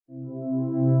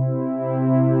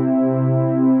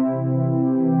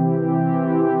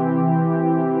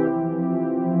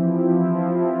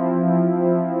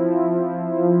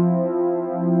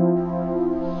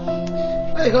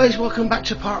Hi guys, welcome back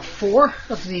to part 4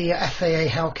 of the FAA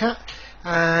Hellcat,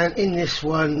 and in this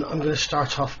one I'm going to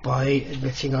start off by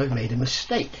admitting I've made a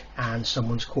mistake and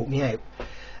someone's caught me out.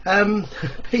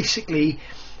 Basically,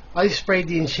 I sprayed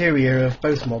the interior of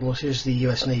both models, here's the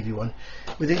US Navy one,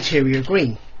 with interior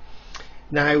green.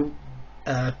 Now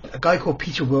a guy called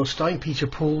Peter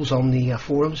Pools on the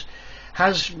forums,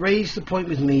 has raised the point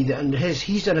with me that under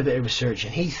he's done a bit of research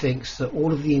and he thinks that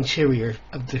all of the interior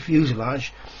of the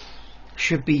fuselage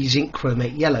should be zinc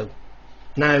chromate yellow.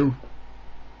 Now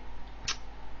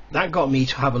that got me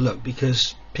to have a look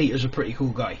because Peter's a pretty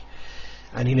cool guy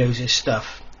and he knows his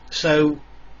stuff, so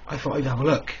I thought I'd have a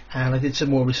look, and I did some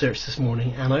more research this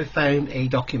morning and I found a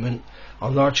document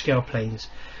on large scale planes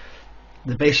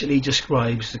that basically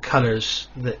describes the colours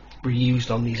that were used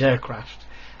on these aircraft.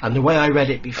 And the way I read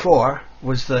it before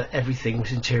was that everything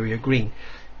was interior green.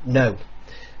 No,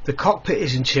 the cockpit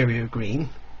is interior green,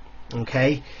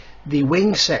 okay. The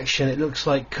wing section, it looks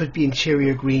like, could be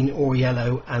interior green or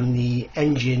yellow, and the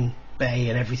engine bay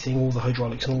and everything, all the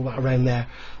hydraulics and all that around there,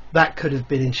 that could have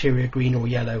been interior green or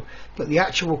yellow. But the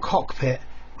actual cockpit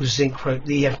was zinc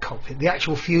chromate. The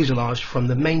actual fuselage from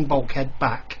the main bulkhead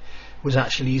back was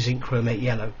actually zinc chromate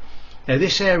yellow. Now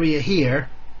this area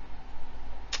here,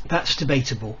 that's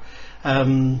debatable.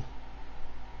 US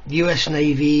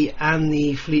Navy and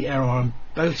the Fleet Air Arm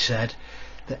both said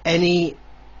that any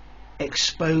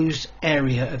exposed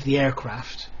area of the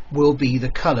aircraft will be the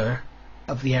colour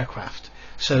of the aircraft.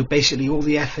 So basically all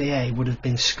the FAA would have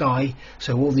been sky,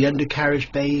 so all the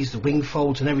undercarriage bays, the wing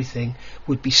folds and everything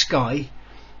would be sky,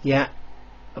 yeah,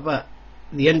 but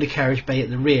the undercarriage bay at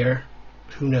the rear,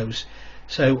 who knows.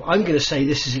 So I'm going to say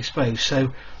this is exposed,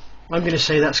 so I'm going to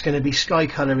say that's going to be sky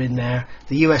colour in there.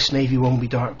 The US Navy one will be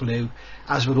dark blue,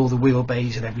 as would all the wheel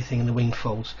bays and everything in the wing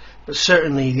folds. But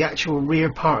certainly the actual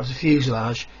rear part of the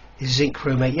fuselage is zinc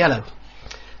chromate yellow.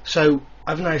 So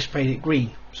I've now sprayed it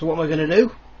green. So what am I going to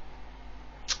do?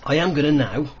 I am going to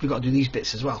now, we've got to do these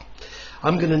bits as well.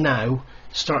 I'm going to now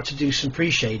start to do some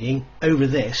pre-shading over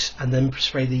this and then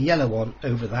spray the yellow on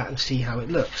over that and see how it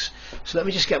looks. So let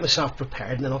me just get myself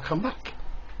prepared and then I'll come back.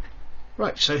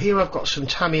 Right, so here I've got some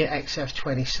Tamiya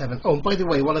XF27. Oh, and by the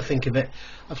way, while I think of it,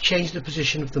 I've changed the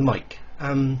position of the mic.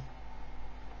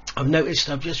 I've noticed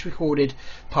I've just recorded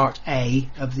part A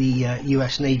of the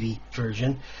US Navy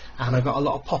version, and I've got a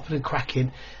lot of popping and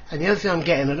cracking. And the other thing I'm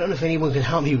getting, I don't know if anyone can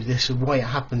help me with this or why it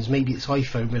happens, maybe it's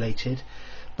iPhone related,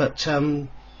 but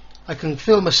I can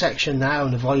film a section now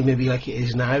and the volume may be like it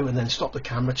is now, and then stop the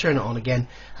camera, turn it on again,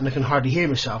 and I can hardly hear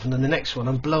myself, and then the next one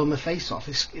I'm blowing my face off.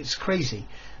 It's crazy.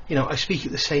 You know, I speak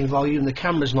at the same volume, the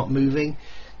camera's not moving,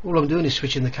 all I'm doing is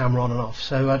switching the camera on and off,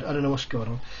 so I don't know what's going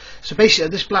on. So basically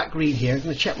this black green here, I'm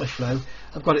going to check my flow.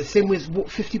 I've got it thin with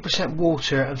 50%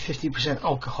 water and 50%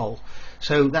 alcohol,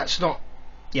 so that's not,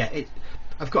 yeah,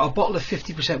 I've got a bottle of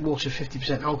 50% water,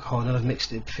 50% alcohol, and then I've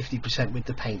mixed it 50% with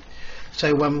the paint.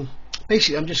 So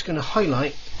basically I'm just going to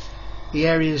highlight the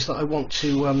areas that I want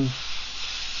to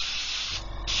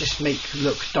just make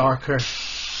look darker,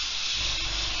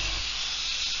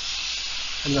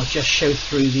 and I'll just show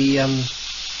through the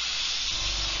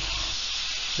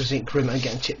zinc chromate. I'm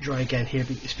getting tip dry again here,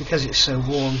 but it's because it's so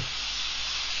warm.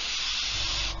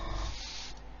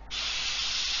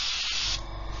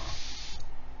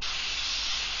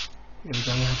 Here we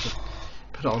go, I'm going to have to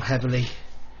put it on heavily.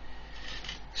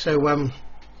 So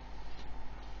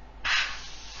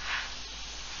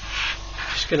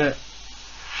just going to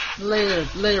layer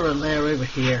a layer over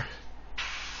here.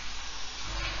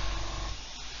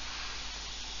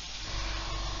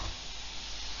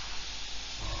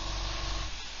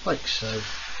 Like so,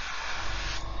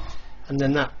 and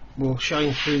then that will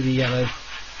shine through the yellow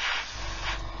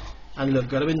and look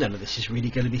good. I mean, none of this is really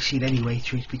going to be seen anyway,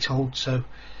 truth be told, so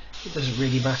it doesn't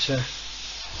really matter.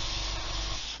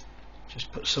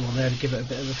 Just put some on there to give it a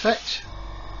bit of effect.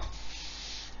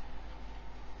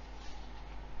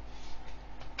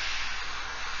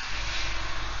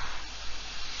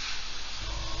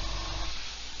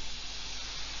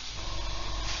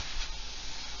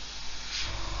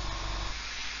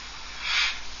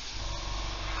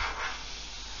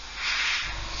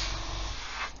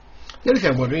 The only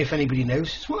thing I'm wondering, if anybody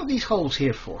knows, is what are these holes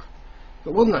here for?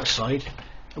 Got one that side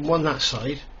and one that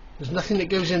side. There's nothing that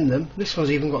goes in them. This one's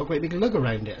even got a great big lug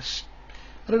around it.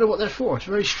 I don't know what they're for. It's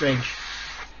very strange.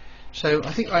 So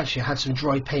I think I actually had some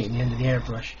dry paint in the end of the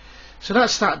airbrush. So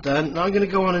that's that done. Now I'm going to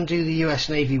go on and do the US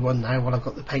Navy one now while I've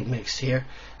got the paint mixed here.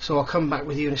 So I'll come back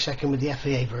with you in a second with the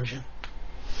FAA version.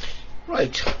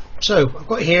 Right, so I've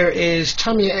got here is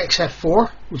Tamiya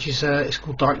XF4, which is it's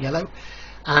called dark yellow,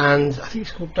 and I think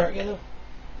it's called dark yellow.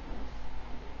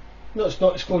 No, it's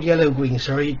not. It's called yellow green.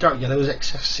 Sorry, dark yellow is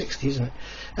XF60, isn't it?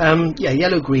 Yeah,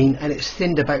 yellow green, and it's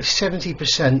thinned about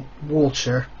 70%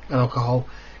 water and alcohol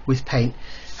with paint.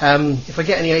 If I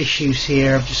get any issues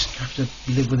here, I just have to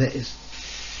live with it.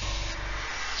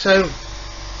 So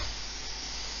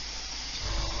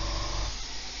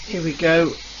here we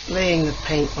go, laying the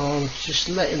paint on, just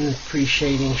letting the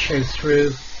pre-shading show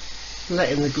through,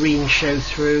 letting the green show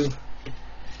through.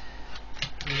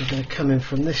 We're going to come in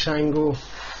from this angle,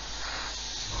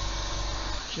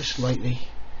 just lightly,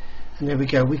 and there we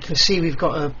go. We can see we've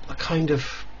got a kind of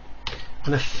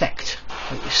an effect,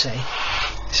 like you say.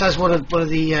 This as one of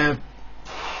my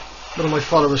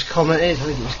followers commented, I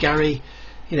think it was Gary.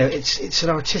 You know, it's an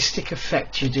artistic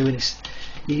effect you're doing.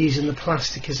 You're using the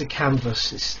plastic as a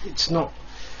canvas. It's not,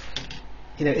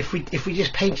 you know, if we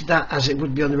just painted that as it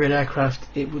would be on the real aircraft,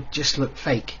 it would just look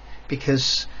fake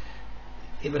because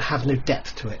it would have no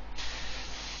depth to it.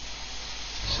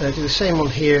 So I do the same on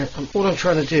here, and all I'm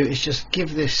trying to do is just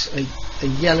give this a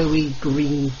yellowy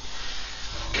green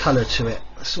colour to it.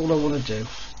 That's all I want to do.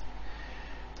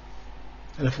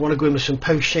 And if I want to go in with some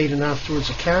post shading afterwards,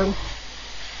 I can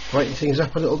brighten things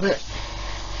up a little bit.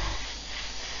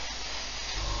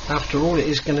 After all, it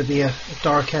is going to be a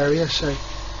dark area, so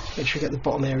make sure you get the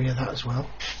bottom area of that as well.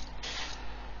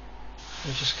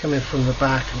 And just come in from the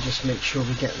back and just make sure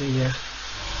we get the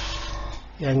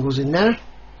angles in there.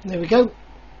 And there we go.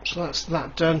 So that's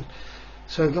that done.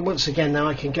 So once again, now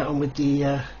I can get on with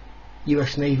the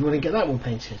US Navy one and get that one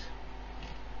painted.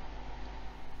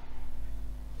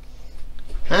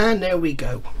 And there we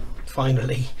go,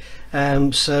 finally.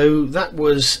 So that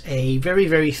was a very,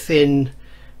 very thin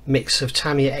mix of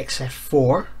Tamiya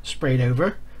XF4 sprayed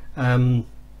over. Didn't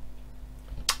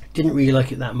really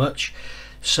like it that much,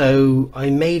 so I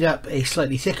made up a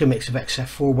slightly thicker mix of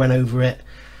XF4, went over it,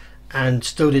 and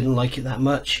still didn't like it that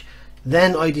much.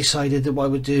 Then I decided that what I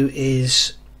would do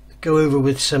is go over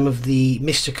with some of the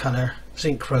Mr. Colour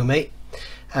zinc chromate,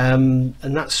 and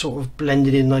that sort of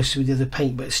blended in nicely with the other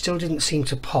paint, but it still didn't seem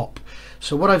to pop.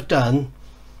 So what I've done,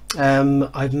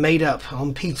 I've made up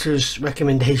on Peter's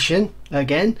recommendation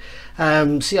again.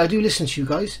 See, I do listen to you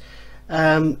guys.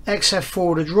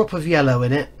 XF4 with a drop of yellow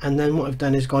in it, and then what I've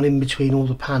done is gone in between all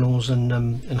the panels and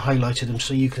highlighted them,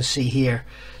 so you can see here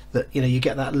that, you know, you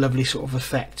get that lovely sort of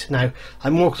effect. Now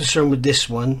I'm more concerned with this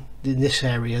one in this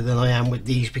area than I am with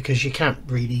these, because you can't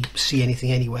really see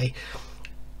anything anyway,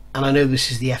 and I know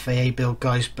this is the FAA build,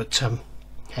 guys, but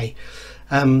hey,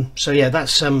 so yeah,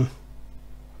 that's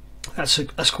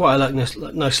quite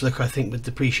a nice look, I think, with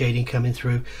the pre-shading coming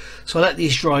through. So I'll let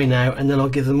these dry now, and then I'll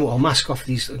give them, I'll mask off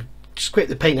these, scrape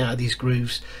the paint out of these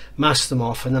grooves, mask them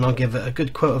off, and then I'll give it a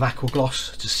good coat of aqua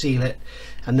gloss to seal it,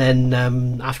 and then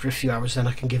after a few hours then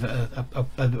I can give it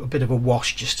a bit of a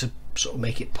wash just to sort of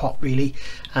make it pop, really.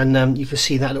 And you can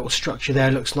see that little structure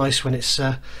there looks nice when it's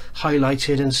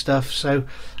highlighted and stuff. So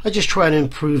I just try and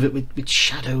improve it with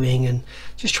shadowing and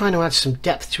just trying to add some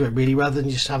depth to it, really, rather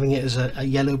than just having it as a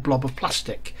yellow blob of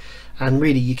plastic. And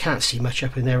really you can't see much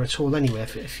up in there at all anyway.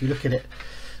 If you look at it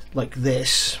like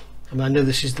this, I mean, I know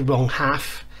this is the wrong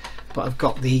half, but I've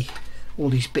got all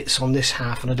these bits on this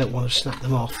half and I don't want to snap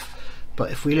them off. But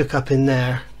if we look up in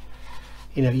there,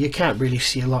 you know, you can't really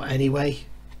see a lot anyway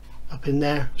up in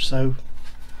there. So,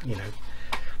 you know,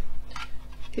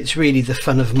 it's really the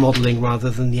fun of modelling rather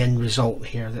than the end result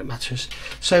here that matters.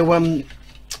 So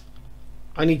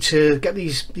I need to get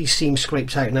these seams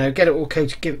scraped out now, get it all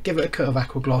coated, give it a coat of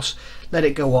aqua gloss, let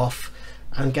it go off,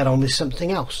 and get on with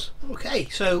something else. Okay,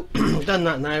 so I've done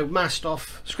that now, masked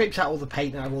off, scraped out all the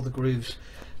paint out of all the grooves,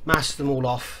 masked them all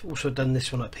off. Also done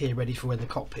this one up here ready for when the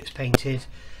cockpit's painted,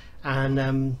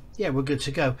 and yeah, we're good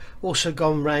to go. Also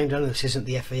gone round, I know this isn't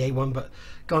the FAA one, but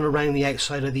gone around the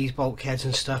outside of these bulkheads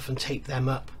and stuff and taped them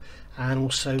up, and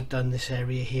also done this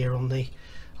area here on the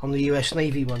US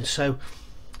Navy one. So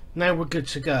now we're good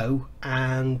to go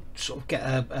and sort of get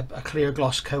a clear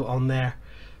gloss coat on there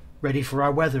ready for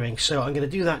our weathering. So I'm going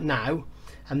to do that now,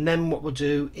 and then what we'll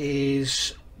do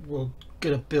is we're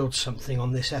going to build something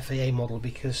on this FAA model,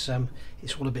 because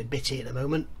it's all a bit bitty at the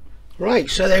moment. Right,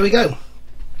 so there we go,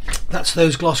 that's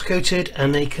those gloss coated,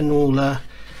 and they can all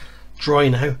dry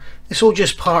now. It's all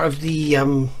just part of the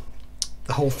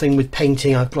whole thing with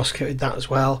painting. I've gloss coated that as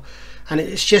well, and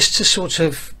it's just to sort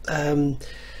of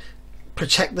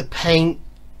protect the paint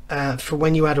for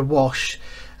when you add a wash.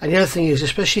 And the other thing is,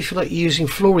 especially if you like using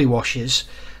flory washes,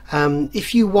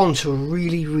 if you want a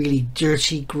really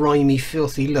dirty, grimy,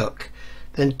 filthy look,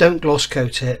 then don't gloss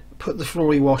coat it, put the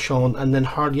flory wash on, and then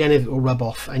hardly any of it will rub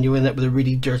off, and you end up with a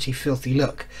really dirty, filthy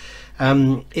look.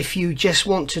 If you just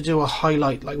want to do a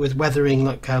highlight, like with weathering,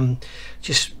 like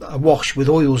just a wash with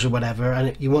oils or whatever,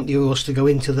 and you want the oils to go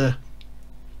into the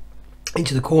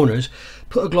corners,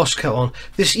 put a gloss coat on.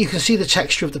 This, you can see the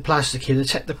texture of the plastic here.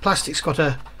 The plastic's got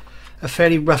a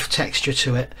fairly rough texture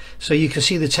to it, so you can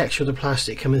see the texture of the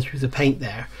plastic coming through the paint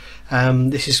there.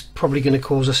 This is probably going to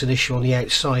cause us an issue on the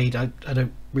outside. I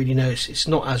don't really know. It's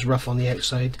not as rough on the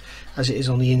outside as it is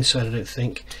on the inside, I don't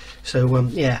think. So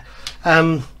yeah,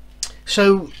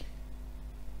 so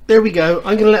there we go.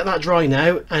 I'm going to let that dry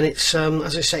now, and it's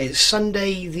as I say, it's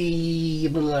Sunday the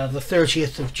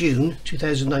 30th of June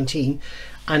 2019,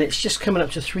 and it's just coming up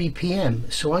to 3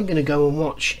 PM, so I'm going to go and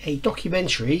watch a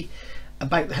documentary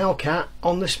about the Hellcat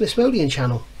on the Smithsonian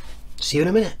channel. See you in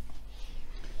a minute.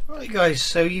 Right guys,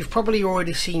 so you've probably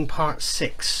already seen part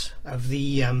 6 of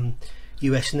the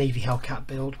US Navy Hellcat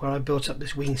build, where I built up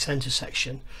this wing center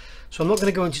section. So I'm not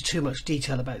going to go into too much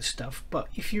detail about stuff, but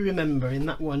if you remember, in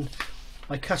that one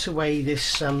I cut away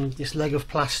this this leg of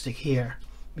plastic here,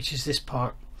 which is this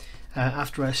part,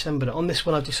 after I assembled it. On this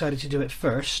one I've decided to do it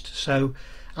first, so,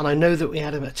 and I know that we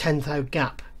had about a 10th out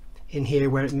gap in here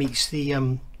where it meets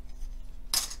the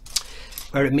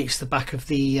back of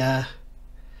the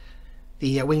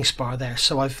wing spar there.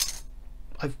 So I've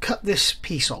cut this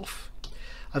piece off.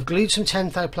 I've glued some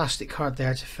 10th out plastic card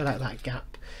there to fill out that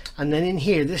gap, and then in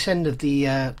here, this end of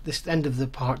the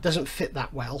part doesn't fit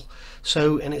that well,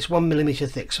 so, and it's 1mm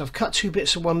thick, so I've cut 2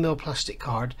 bits of 1mm plastic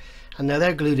card, and now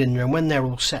they're glued in there, and when they're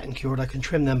all set and cured I can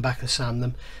trim them back and sand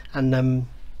them, and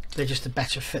they're just a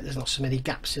better fit. There's not so many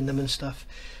gaps in them and stuff.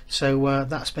 So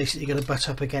that's basically going to butt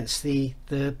up against the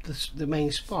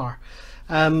main spar.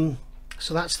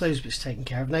 So that's those bits taken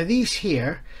care of. Now these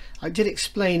here, I did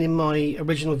explain in my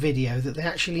original video that they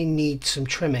actually need some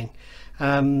trimming.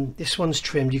 This one's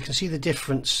trimmed. You can see the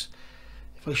difference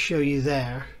if I show you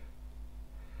there.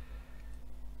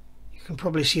 You can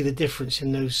probably see the difference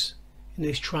in those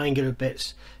triangular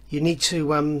bits. You need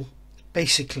to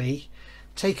basically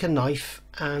take a knife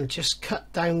and just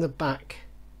cut down the back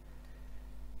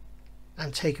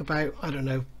and take about, I don't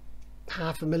know,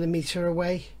 1/2 millimeter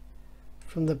away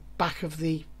from the back of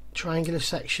the triangular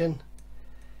section,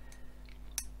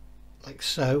 like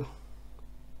so.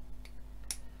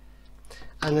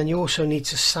 And then you also need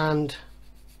to sand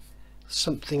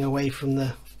something away from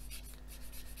the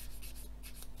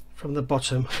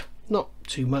bottom, not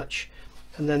too much,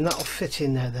 and then that'll fit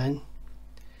in there then.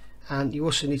 And you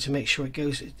also need to make sure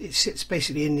it sits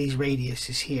basically in these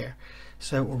radiuses here,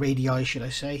 so, or radii should I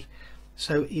say.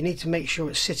 So you need to make sure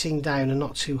it's sitting down and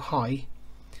not too high,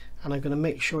 and I'm going to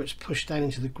make sure it's pushed down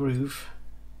into the groove.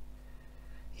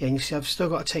 Yeah, and you see I've still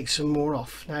got to take some more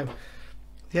off. Now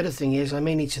the other thing is I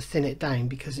may need to thin it down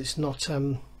because it's not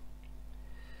I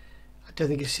don't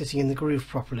think it's sitting in the groove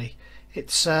properly.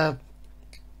 It's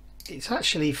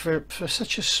actually for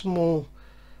such a small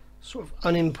sort of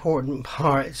unimportant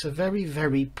part, it's a very,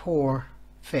 very poor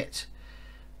fit.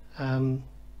 It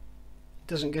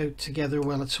doesn't go together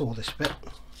well at all, this bit.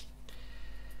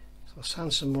 So I'll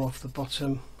sand some more off the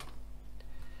bottom.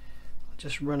 I'll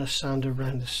just run a sander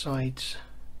around the sides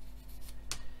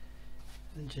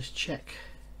and just check,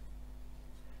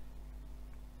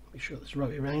 make sure it's the right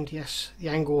way around. Yes, the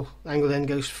angle then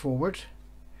goes forward,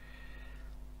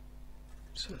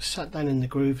 so it's sat down in the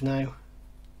groove now.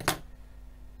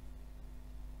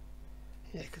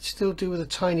 Yeah, it could still do with a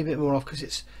tiny bit more off because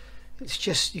it's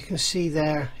just, you can see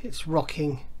there it's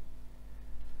rocking.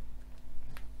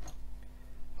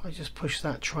 I just push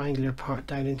that triangular part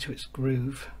down into its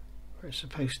groove where it's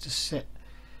supposed to sit.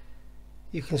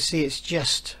 You can see it's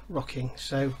just rocking,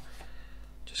 so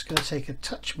just going to take a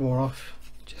touch more off,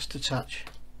 just a touch,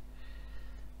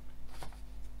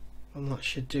 and that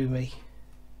should do me,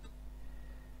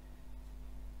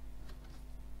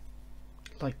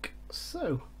 like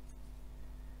so.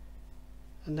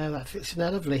 And now that fits in there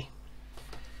lovely.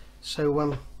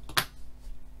 So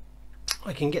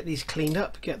I can get these cleaned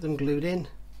up, get them glued in.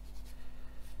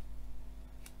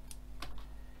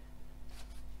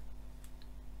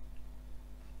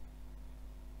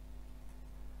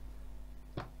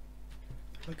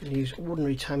 I can use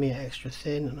ordinary Tamiya extra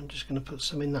thin, and I'm just going to put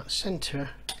some in that centre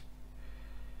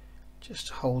just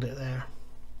to hold it there,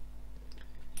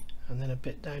 and then a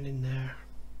bit down in there.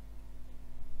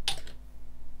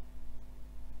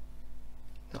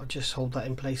 I'll just hold that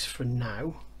in place for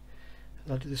now,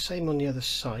 and I'll do the same on the other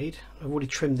side. I've already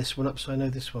trimmed this one up so I know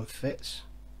this one fits.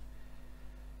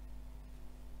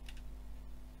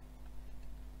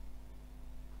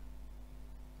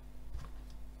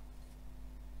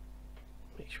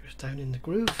 Make sure it's down in the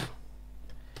groove.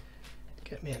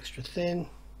 Get me extra thin.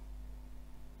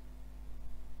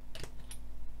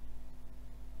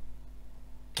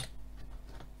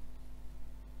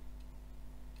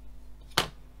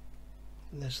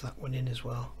 there's that one in as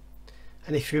well.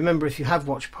 And if you remember, if you have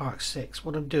watched part 6,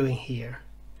 what I'm doing here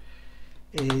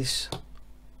is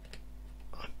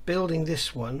I'm building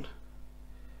this one.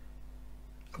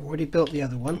 I've already built the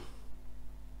other one,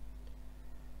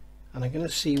 and I'm going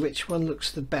to see which one looks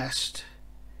the best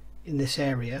in this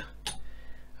area,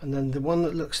 and then the one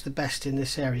that looks the best in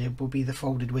this area will be the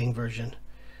folded wing version,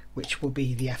 which will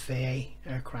be the FAA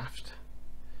aircraft.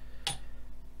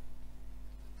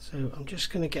 So I'm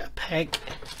just going to get a peg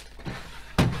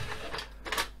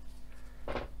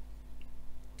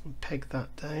and peg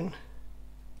that down.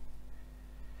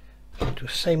 I'll do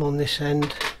the same on this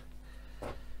end.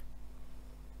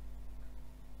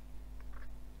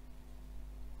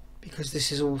 Because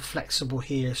this is all flexible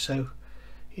here, so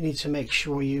you need to make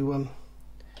sure you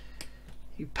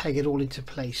peg it all into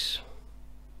place.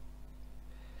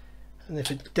 And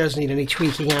if it does need any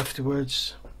tweaking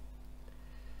afterwards,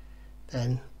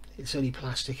 then it's only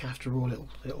plastic after all.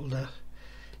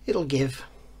 It'll give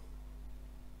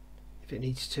if it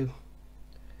needs to.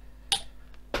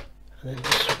 And then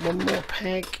just one more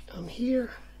peg on here,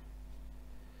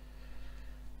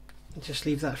 and just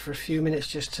leave that for a few minutes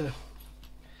just to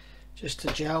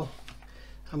gel.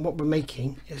 And what we're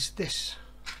making is this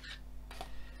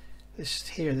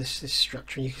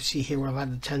structure, and you can see here where I've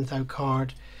added the 10th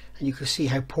card, and you can see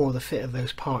how poor the fit of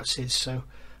those parts is, so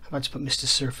I've had to put Mr.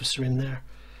 Surfacer in there.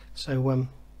 So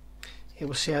here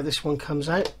we'll see how this one comes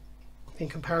out in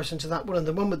comparison to that one, and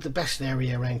the one with the best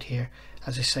area around here,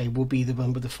 as I say, will be the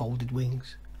one with the folded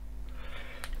wings.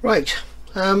 Right,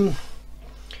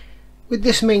 with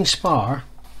this main spar,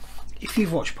 if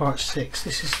you've watched part 6,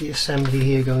 this is the assembly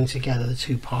here going together, the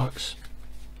two parts.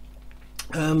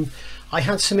 I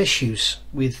had some issues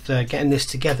with getting this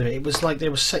together. It was like they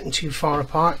were sitting too far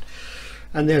apart,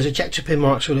 and there's ejector pin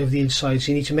marks all over the inside,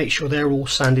 so you need to make sure they're all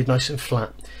sanded nice and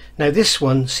flat. Now this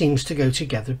one seems to go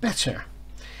together better,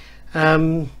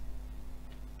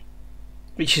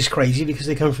 which is crazy because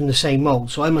they come from the same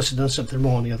mould, so I must have done something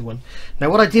wrong on the other one. Now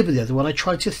what I did with the other one, I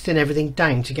tried to thin everything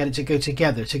down to get it to go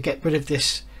together, to get rid of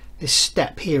this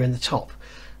step here in the top.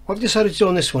 What I've decided to do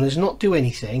on this one is not do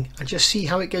anything and just see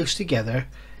how it goes together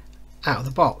out of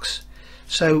the box.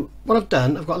 So what I've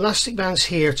done, I've got elastic bands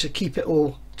here to keep it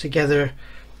all together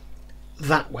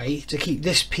that way, to keep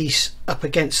this piece up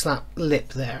against that lip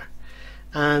there,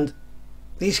 and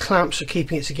these clamps are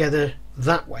keeping it together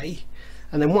that way.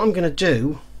 And then what I'm going to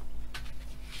do,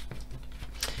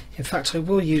 in fact I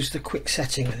will use the quick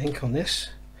setting I think on this,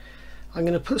 I'm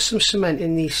going to put some cement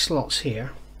in these slots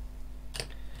here,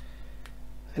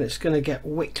 and it's going to get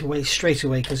wicked away straight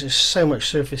away because there's so much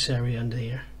surface area under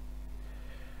here.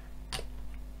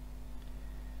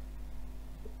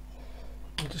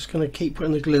 I'm just going to keep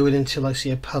putting the glue in until I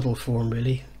see a puddle form,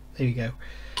 really. There you go.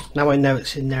 Now I know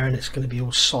it's in there and it's going to be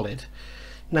all solid.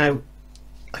 Now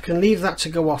I can leave that to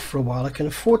go off for a while. I can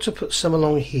afford to put some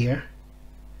along here.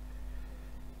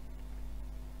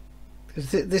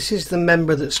 This is the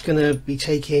member that's going to be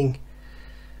taking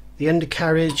the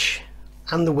undercarriage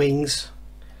and the wings.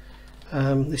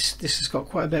 This has got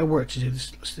quite a bit of work to do,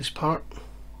 this part.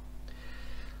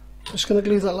 I'm just going to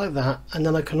glue that like that, and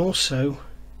then I can also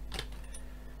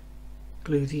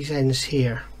glue these ends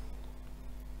here,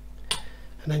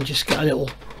 and then just get a little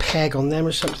peg on them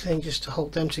or something just to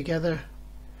hold them together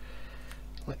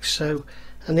like so.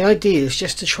 And the idea is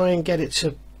just to try and get it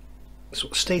to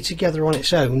sort of stay together on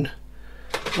its own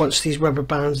once these rubber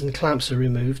bands and clamps are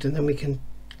removed, and then we can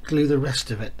glue the rest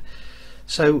of it.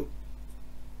 So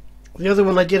the other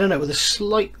one I did end up with a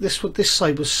slight, this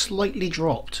side was slightly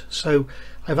dropped, so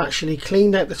I've actually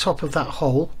cleaned out the top of that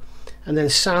hole and then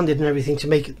sanded and everything to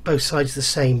make it both sides the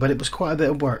same, but it was quite a bit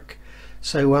of work.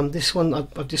 So this one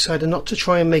I've decided not to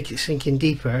try and make it sink in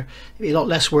deeper. It'd be a lot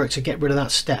less work to get rid of that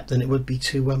step than it would be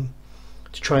to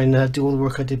try and do all the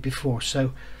work I did before.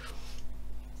 So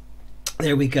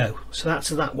there we go. So that's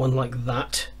that one like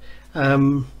that. So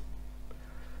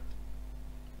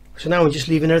now I'm just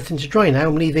leaving everything to dry now.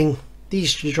 I'm leaving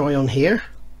these to dry on here,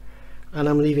 and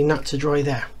I'm leaving that to dry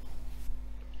there.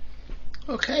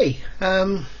 Okay,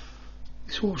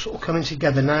 it's all sort of coming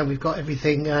together now. We've got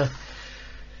everything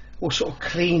all sort of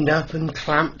cleaned up and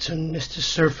clamped and Mr.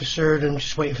 Surfacer, and I'm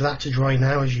just waiting for that to dry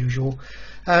now as usual.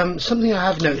 Something I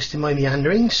have noticed in my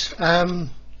meanderings,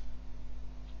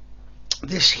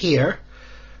 this here,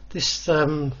 this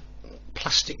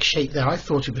plastic shape there, I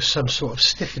thought it was some sort of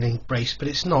stiffening brace, but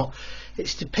it's not.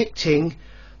 It's depicting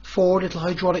 4 little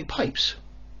hydraulic pipes,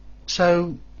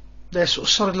 so they're sort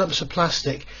of solid lumps of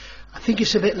plastic. I think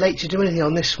it's a bit late to do anything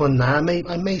on this one now. I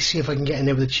may see if I can get in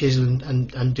there with a chisel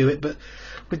and do it, but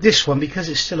with this one, because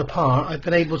it's still apart, I've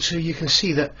been able to, you can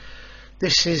see that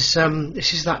this is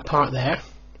that part there.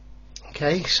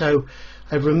 Okay, so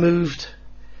I've removed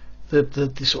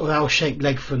the sort of L-shaped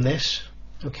leg from this,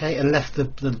 okay, and left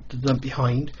the nut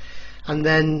behind, and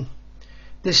then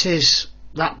this is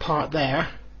that part there.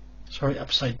 Sorry,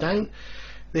 upside down.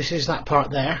 This is that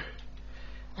part there,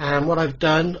 and what I've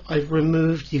done, I've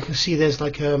removed. You can see there's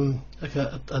like a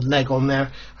leg on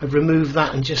there. I've removed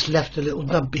that and just left a little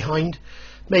nub behind,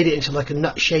 made it into like a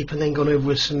nut shape, and then gone over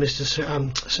with some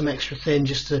extra thin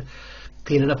just to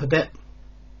clean it up a bit.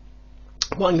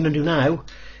 What I'm going to do now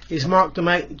is mark them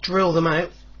out, drill them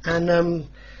out, and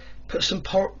put some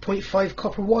 0.5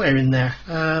 copper wire in there.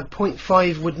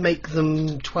 0.5 would make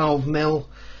them 12 mil,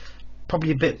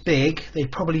 probably a bit big.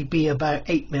 They'd probably be about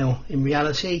 8 mil in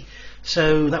reality,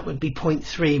 so that would be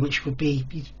 0.3, which would be,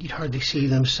 you'd hardly see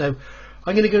them. So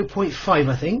I'm going to go 0.5,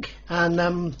 I think, and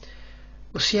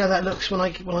we'll see how that looks when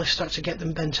I start to get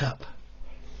them bent up.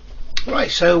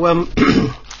 Right, so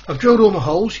I've drilled all my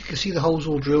holes. You can see the holes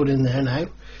all drilled in there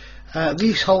now.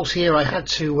 These holes here, I had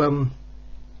to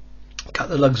cut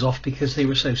the lugs off because they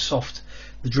were so soft.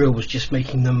 The drill was just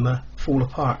making them fall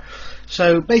apart.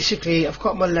 So basically, I've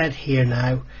got my lead here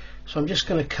now. So I'm just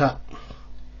going to cut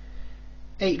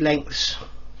 8 lengths,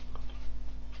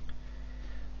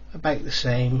 about the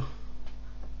same.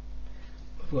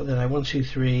 I've got there 1, 2,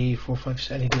 3, 4, 5,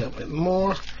 6. I need a little bit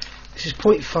more. This is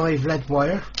 0.5 lead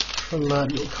wire from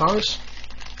little cars.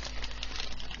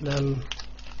 There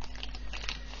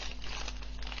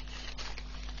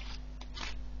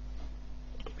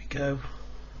we go.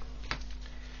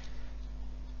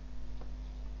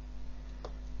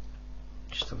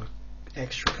 Just have an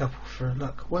extra couple for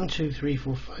luck. 1, 2, 3,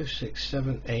 4, 5, 6,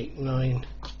 7, 8, 9,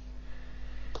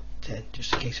 10,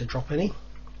 just in case I drop any.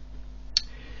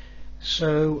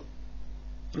 So,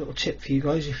 a little tip for you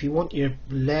guys: if you want your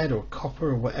lead or copper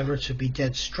or whatever to be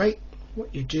dead straight,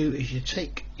 what you do is you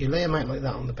lay them out like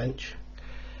that on the bench,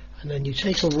 and then you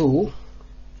take a rule,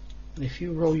 and if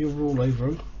you roll your rule over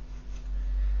them,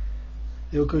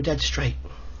 they'll go dead straight.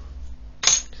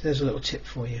 So there's a little tip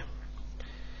for you.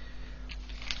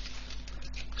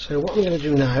 So what I'm going to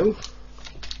do now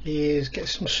is get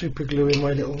some super glue in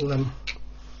my little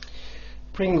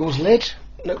Pringles lid.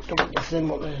 Nope, don't want the thin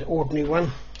one, the ordinary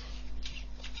one.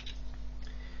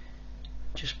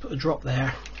 Just put a drop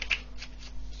there,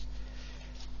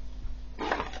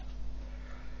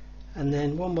 and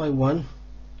then one by one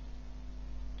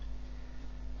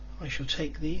I shall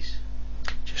take these,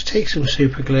 just take some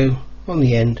super glue on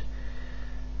the end,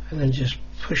 and then just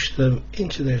push them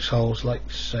into those holes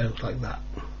like so, like that.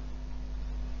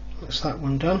 That's that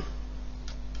one done.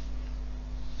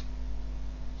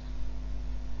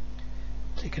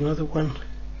 Take another one.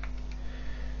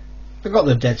 I got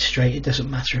them dead straight, it doesn't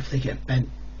matter if they get bent.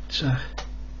 So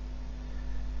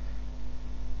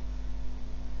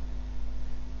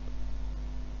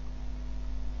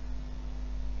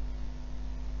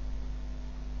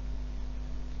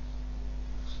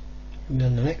and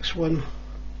then the next one.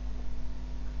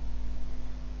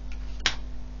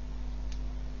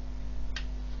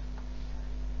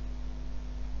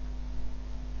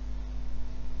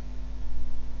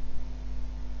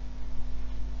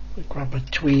 Grab my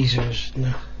tweezers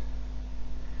now.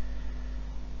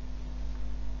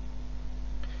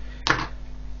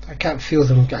 I can't feel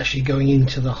them actually going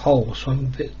into the hole, so I'm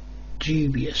a bit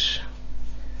dubious.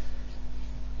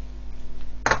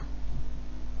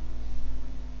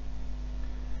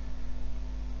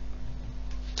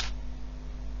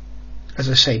 As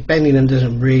I say, bending them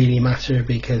doesn't really matter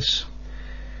because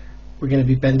we're going to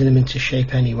be bending them into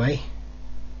shape anyway.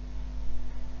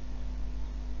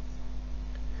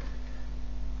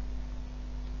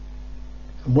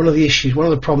 One of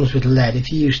the problems with lead, if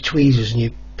you use tweezers and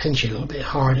you pinch it a little bit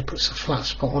hard, it puts a flat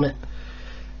spot on it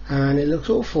and it looks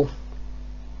awful.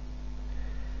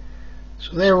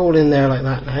 So they're all in there like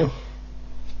that now.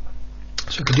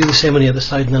 So I can do the same on the other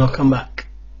side and then I'll come back.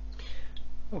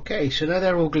 Okay, so now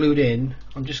they're all glued in.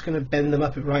 I'm just going to bend them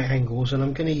up at right angles, and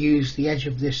I'm going to use the edge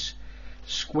of this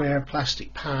square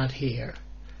plastic pad here.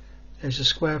 There's a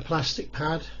square plastic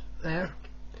pad there.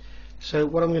 So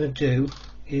what I'm going to do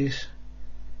is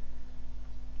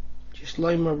just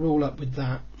line my rule up with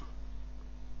that,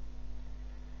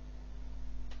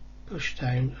 push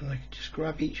down, and I can just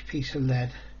grab each piece of lead,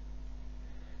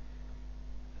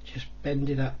 just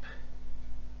bend it up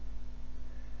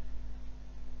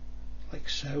like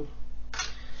so,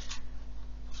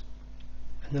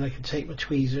 and then I can take my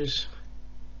tweezers,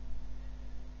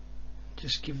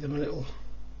 just give them a little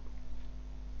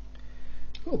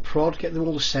prod, get them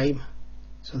all the same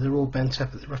so they're all bent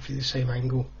up at roughly the same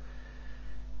angle.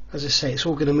 As I say, it's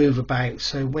all going to move about,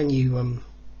 so when you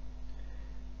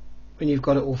when you've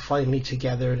got it all finally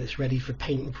together and it's ready for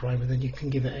paint and primer, then you can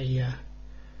give it a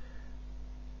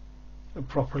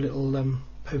proper little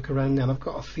poke around there. And I've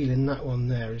got a feeling that one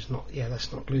there is not, yeah,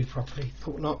 that's not glued properly.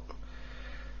 Thought not.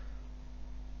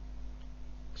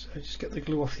 So just get the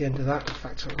glue off the end of that. In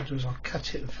fact, what I'll do is I'll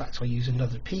cut it. In fact, I'll use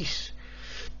another piece.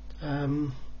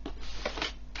 Let's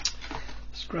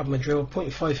grab my drill,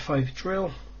 0.55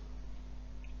 drill.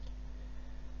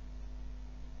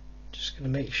 Just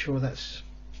going to make sure that's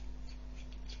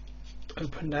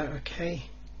opened out okay.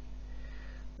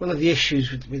 One of the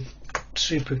issues with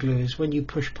super glue is when you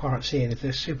push parts in, if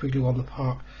there's super glue on the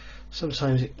part,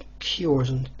 sometimes it cures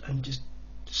and just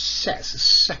sets the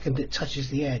second it touches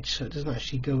the edge, so it doesn't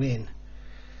actually go in.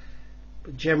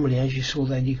 But generally, as you saw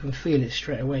then, you can feel it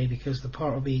straight away because the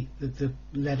part will be, the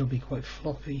lead will be quite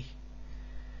floppy.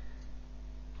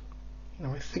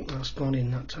 Now I think that's gone in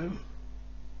that time.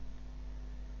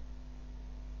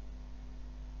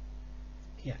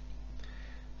 Yeah,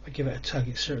 if I give it a tug,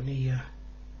 it certainly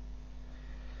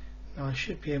now I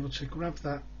should be able to grab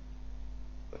that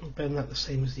and bend that the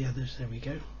same as the others. There we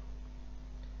go.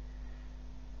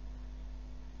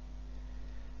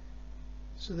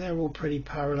 So they're all pretty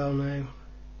parallel now.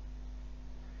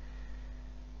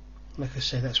 Like I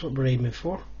say, that's what we're aiming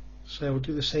for. So we'll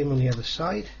do the same on the other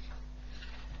side.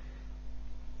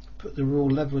 Put the rule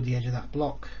level with the edge of that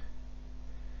block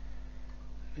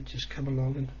and just come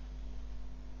along and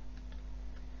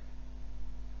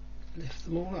lift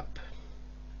them all up.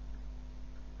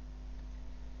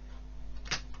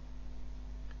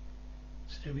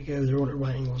 So there we go, they're all at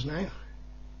right angles now.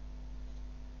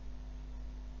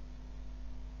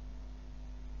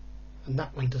 And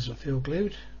that one doesn't feel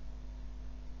glued.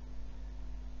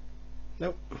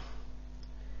 Nope. So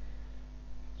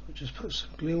we'll just put some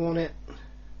glue on it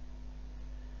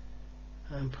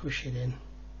and push it in.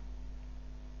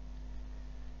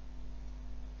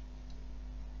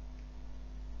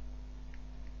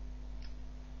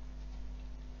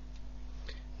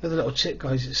 Another little tip,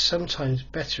 guys, it's sometimes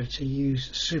better to use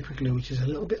super glue which is a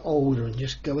little bit older and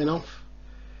just going off,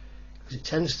 because it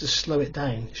tends to slow it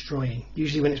down. It's drying.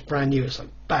 Usually when it's brand new it's like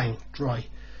bang, dry,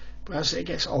 but as it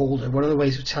gets older, one of the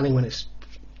ways of telling when it's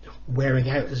wearing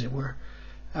out, as it were,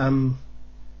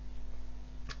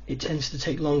 it tends to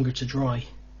take longer to dry,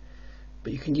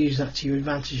 but you can use that to your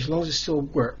advantage as long as it still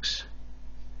works.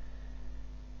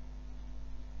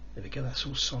 There we go, that's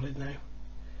all solid now.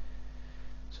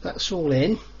 So that's all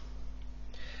in.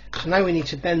 So now we need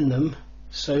to bend them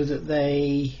so that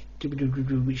they,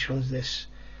 which one's this?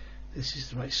 This is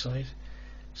the right side.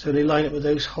 So they line up with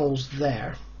those holes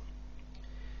there.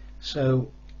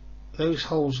 So those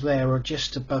holes there are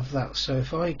just above that. So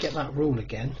if I get that rule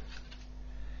again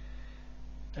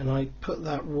and I put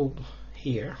that rule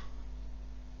here,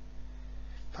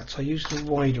 in fact I use the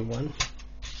wider one.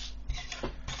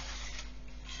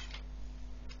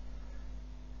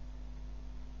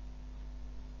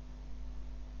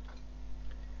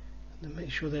 And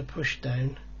make sure they're pushed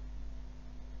down.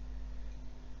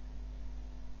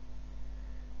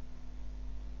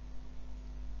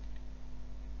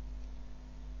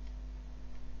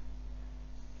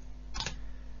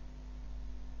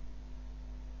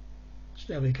 So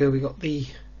there we go, we got the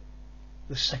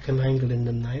second angle in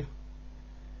them now.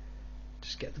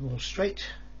 Just get them all straight.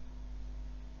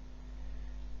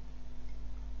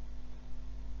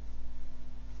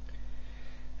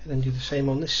 And then do the same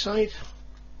on this side.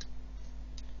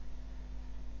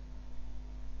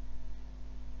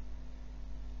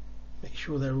 Make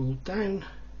sure they're all down.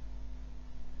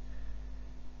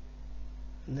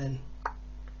 And then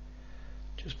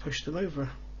just push them over.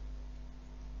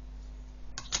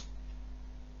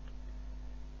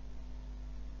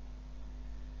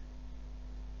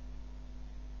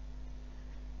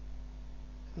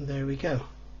 And there we go.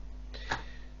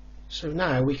 So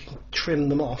now we can trim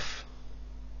them off.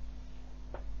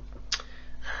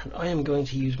 And I am going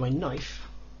to use my knife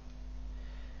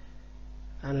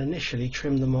and initially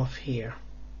trim them off here.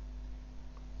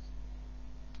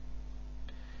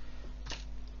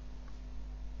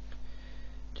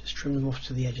 Just trim them off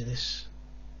to the edge of this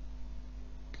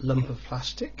lump of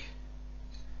plastic.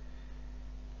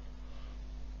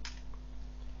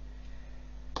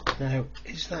 Now,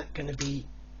 is that going to be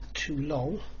too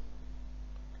long?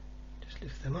 Just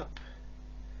lift them up.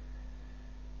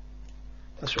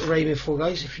 That's what we're aiming for,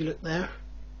 guys, if you look there.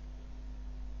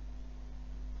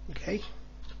 Okay.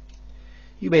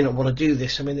 You may not want to do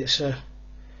this. I mean, it's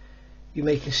you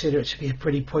may consider it to be a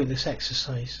pretty pointless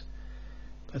exercise.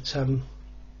 But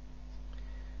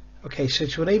okay, so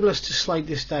to enable us to slide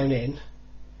this down in,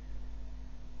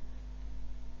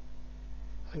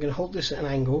 I'm going to hold this at an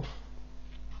angle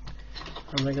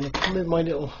and I'm going to come with my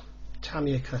little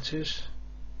Tamiya cutters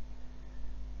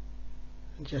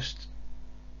and just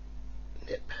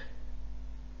nip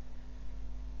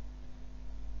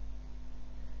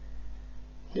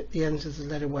the ends of the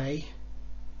lead away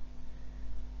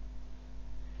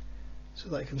so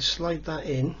that I can slide that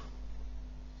in,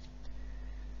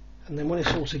 and then when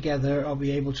it's all together I'll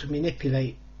be able to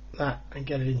manipulate that and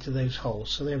get it into those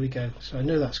holes. So there we go. So I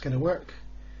know that's going to work.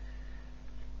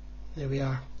 There we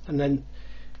are. And then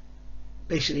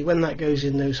basically when that goes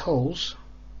in those holes,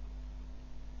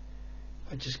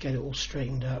 I just get it all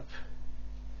straightened up.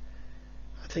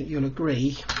 I think you'll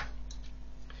agree,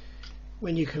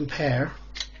 when you compare,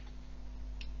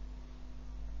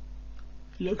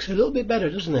 it looks a little bit better,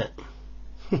 doesn't it?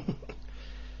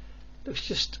 Looks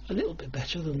just a little bit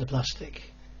better than the plastic.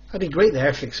 I'd be great the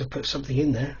Airfix have put something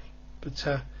in there, but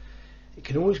it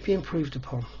can always be improved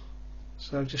upon.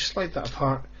 So I'll just slide that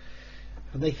apart,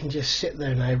 and they can just sit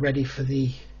there now ready for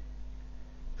the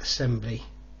assembly.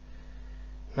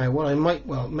 Now what I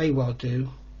may well do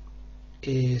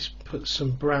is put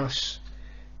some brass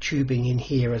tubing in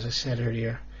here, as I said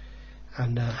earlier,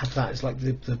 and have that as like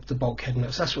the bulkhead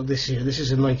nuts. That's what this here. This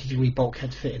is a 90-degree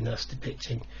bulkhead fitting that's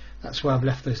depicting. That's why I've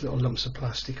left those little lumps of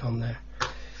plastic on there.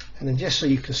 And then just so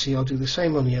you can see, I'll do the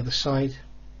same on the other side.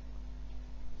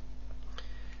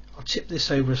 I'll tip this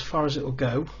over as far as it will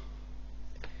go,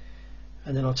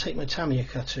 and then I'll take my Tamiya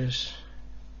cutters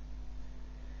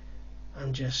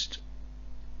and just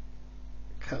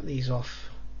cut these off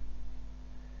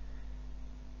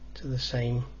to the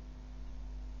same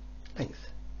length,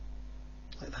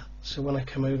 like that. So when I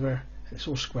come over and it's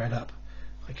all squared up,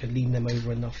 I can lean them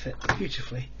over and they'll fit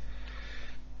beautifully.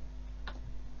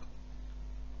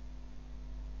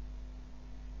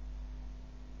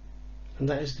 And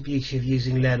that is the beauty of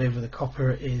using lead over the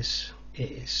copper, is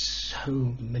it is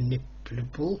so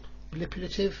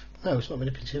manipulative. No, it's not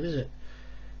manipulative, is it?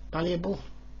 Malleable?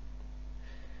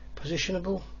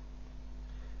 Positionable?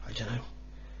 I don't know.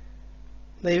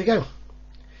 There you go.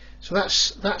 So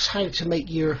that's how to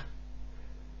make your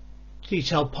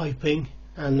detailed piping,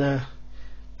 and that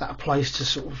applies to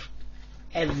sort of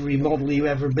every model you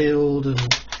ever build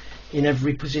and in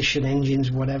every position,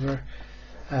 engines, whatever.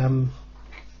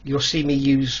 You'll see me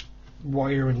use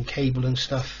wire and cable and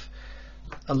stuff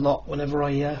a lot whenever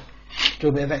I do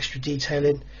a bit of extra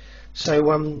detailing. So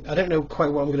I don't know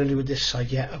quite what I'm going to do with this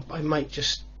side yet. I might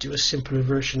just do a simpler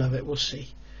version of it, we'll see.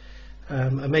 I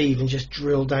may even just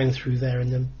drill down through there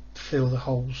and then fill the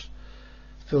holes,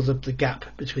 fill the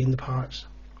gap between the parts.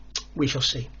 We shall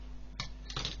see.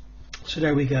 So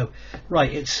there we go.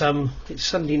 Right, it's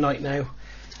Sunday night now,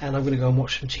 and I'm going to go and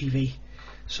watch some TV.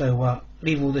 So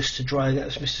leave all this to dry, let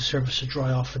this Mr. Service to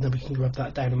dry off, and then we can rub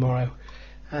that down tomorrow.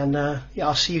 And yeah,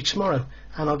 I'll see you tomorrow,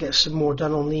 and I'll get some more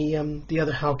done on the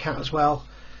other Hellcat as well.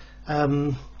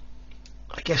 I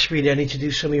guess really I need to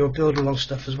do some of your build along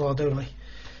stuff as well, don't I?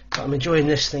 But I'm enjoying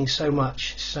this thing so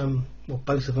much. It's, well,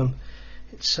 both of them.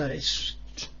 It's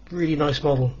really nice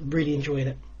model. Really enjoying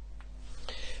it.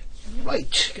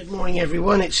 Right, good morning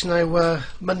everyone. It's now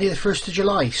Monday the 1st of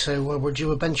July, so we're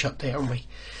due a bench update, aren't we?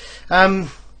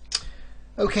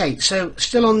 Okay, so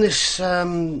still on this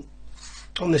Hellcat,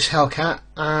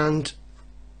 and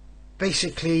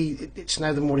basically it's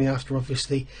now the morning after,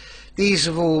 obviously. These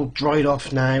have all dried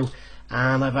off now,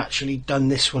 and I've actually done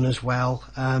this one as well.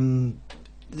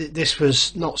 This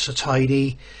was not so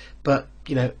tidy, but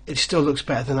you know, it still looks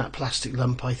better than that plastic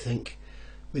lump, I think,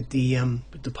 with the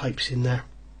pipes in there.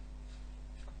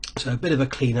 So a bit of a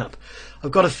clean up.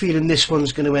 I've got a feeling this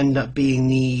one's going to end up being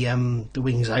the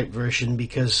wings out version,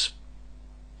 because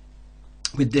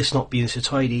with this not being so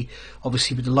tidy,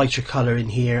 obviously with the lighter colour in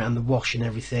here and the wash and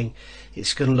everything,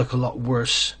 it's going to look a lot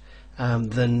worse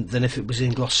than if it was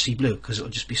in glossy blue, because it'll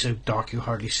just be so dark you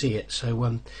hardly see it.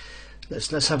 So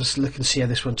let's have a look and see how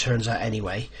this one turns out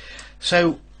anyway.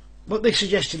 So what they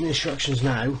suggested in the instructions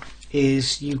now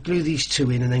is you glue these two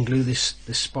in and then glue this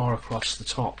spar across the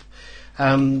top.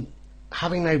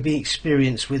 Having now been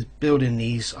experienced with building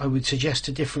these, I would suggest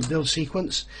a different build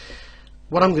sequence.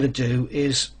 What I'm going to do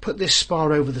is put this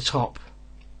spar over the top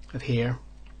of here,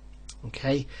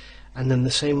 okay, and then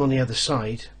the same on the other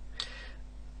side.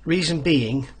 Reason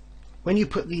being, when you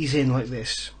put these in like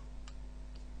this,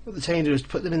 what they're telling you to do is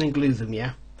put them in and glue them,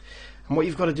 yeah? And what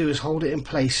you've got to do is hold it in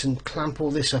place and clamp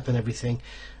all this up and everything,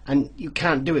 and you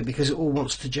can't do it because it all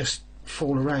wants to just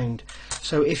fall around.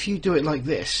 So if you do it like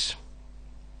this,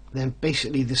 then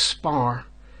basically the spar,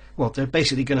 well, they're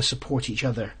basically going to support each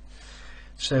other.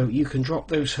 So you can drop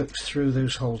those hooks through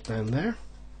those holes down there,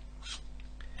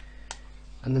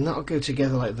 and then that'll go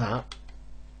together like that.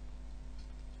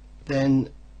 Then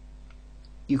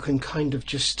you can kind of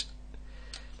just,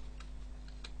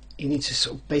 you need to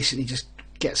sort of basically just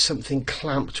get something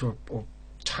clamped or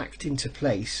tacked into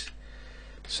place.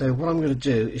 So what I'm going to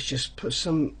do is just put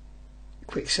some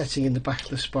quick setting in the back of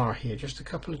the spar here, just a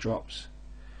couple of drops,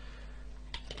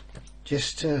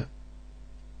 just to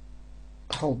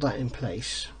hold that in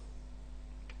place.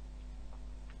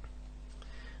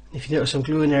 If you notice, I'm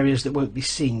gluing areas that won't be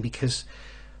seen, because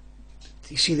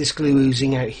you see this glue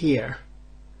oozing out here.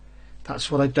 That's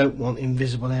what I don't want,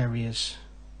 invisible areas.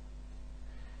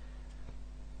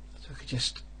 So I could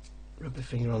just rub the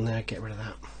finger on there, get rid of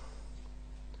that.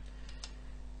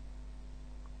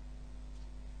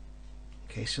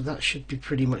 Okay, so that should be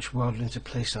pretty much welded into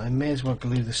place now. I may as well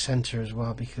glue the center as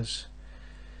well, because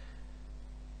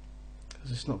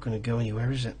it's not going to go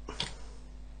anywhere, is it?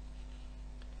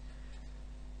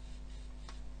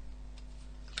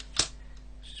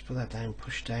 Just put that down,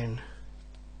 push down.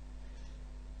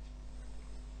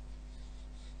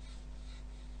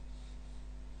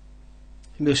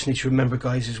 You just need to remember,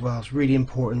 guys, as well, it's really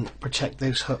important, protect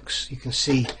those hooks. You can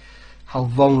see how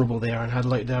vulnerable they are and how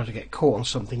likely they are to get caught on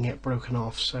something and get broken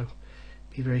off, so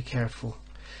be very careful.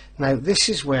 Now this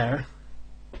is where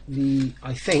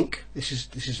I think this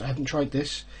is I haven't tried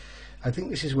this, I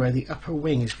think this is where the upper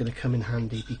wing is going to come in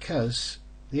handy, because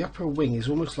the upper wing is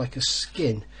almost like a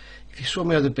skin. If you saw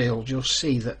my other build, you'll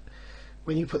see that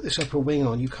when you put this upper wing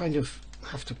on, you kind of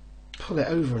have to pull it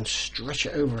over and stretch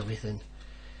it over everything.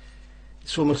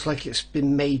 It's almost like it's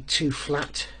been made too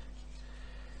flat,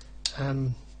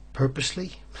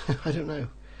 purposely. I don't know,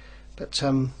 but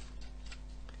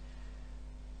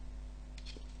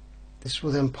this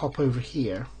will then pop over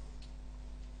here.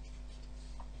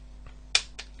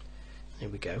 There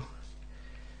we go.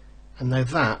 And now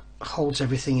that holds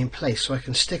everything in place, so I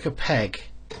can stick a peg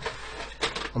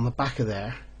on the back of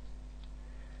there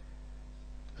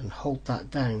and hold that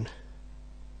down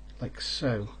like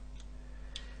so.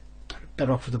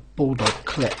 Better off with a bulldog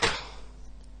clip.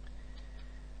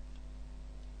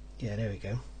 Yeah, there we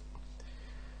go.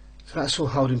 So that's all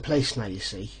held in place now, you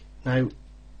see. Now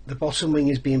the bottom wing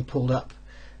is being pulled up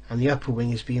and the upper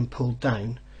wing is being pulled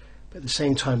down, but at the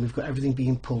same time we've got everything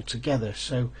being pulled together.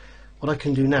 So what I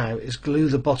can do now is glue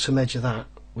the bottom edge of that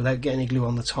without getting any glue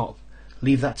on the top,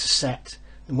 leave that to set,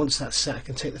 and once that's set I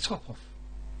can take the top off.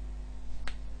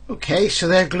 Okay, so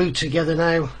they're glued together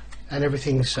now and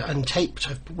everything's untaped.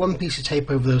 I've put one piece of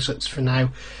tape over those hooks for now,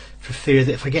 for fear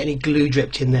that if I get any glue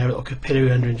dripped in there it'll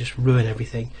capillary under and just ruin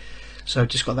everything. So I've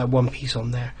just got that one piece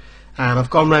on there, and I've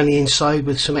gone around the inside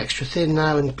with some extra thin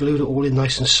now and glued it all in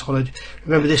nice and solid.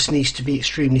 Remember, this needs to be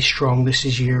extremely strong. This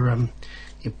is your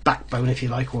backbone, if you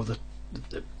like, or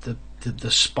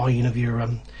the spine of your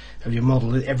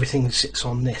model. Everything sits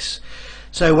on this.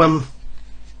 So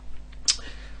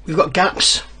we've got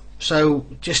gaps. So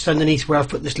just underneath where I've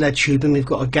put this lead tubing, we've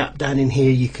got a gap down in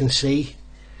here, you can see,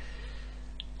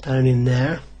 down in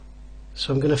there.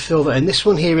 So I'm going to fill that in. This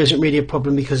one here isn't really a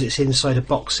problem because it's inside a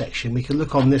box section. We can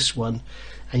look on this one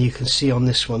and you can see on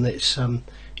this one that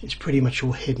it's pretty much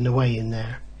all hidden away in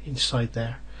there, inside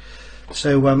there.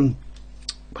 So what I'm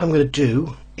going to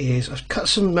do is I've cut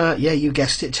some, yeah, you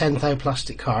guessed it, 10 thou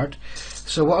plastic card.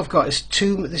 So what I've got is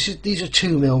these are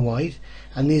 2 mil wide,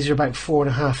 and these are about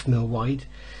 4.5 mil wide.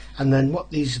 And then what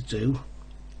these do,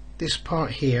 this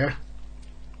part here,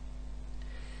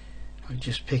 I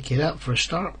just pick it up for a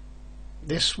start.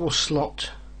 This will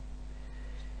slot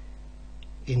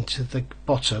into the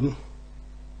bottom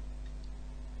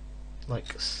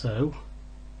like so.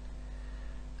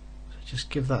 So just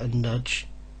give that a nudge,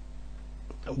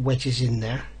 that wedges in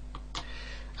there,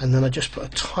 and then I just put a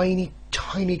tiny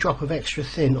drop of extra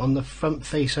thin on the front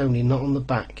face only, not on the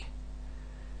back.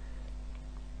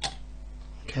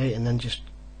 Okay, and then just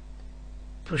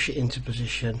push it into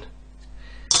position,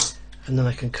 and then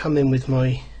I can come in with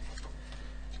my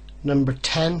number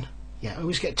 10. Yeah, I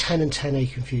always get 10 and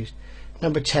 10A confused.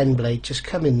 Number 10 blade, just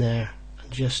come in there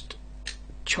and just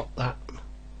chop that,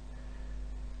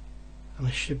 and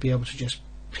I should be able to just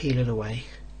peel it away.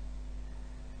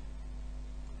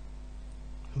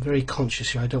 I'm very conscious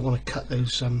here, I don't want to cut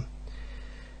those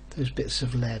bits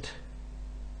of lead.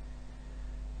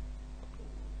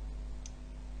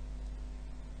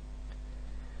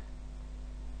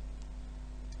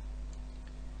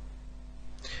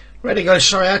 Ready, guys,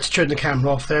 sorry I had to turn the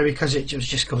camera off there because it was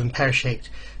just going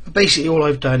pear-shaped. But basically all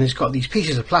I've done is got these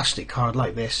pieces of plastic card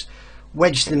like this,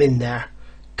 wedged them in there,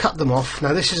 cut them off.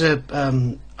 Now this is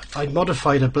I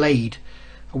modified a blade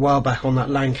a while back on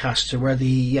that Lancaster where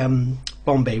the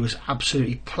bomb bay was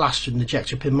absolutely plastered in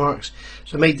ejector pin marks.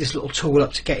 So I made this little tool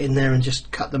up to get in there and just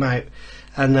cut them out.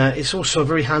 and it's also a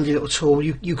very handy little tool.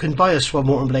 You can buy a swab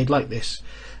mortar blade like this,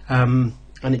 and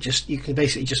you can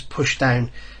basically just push down,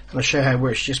 and I'll show you how it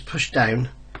works. Just push down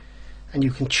and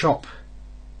you can chop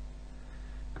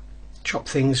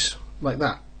things like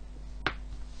that,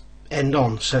 end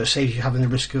on, so it saves you having the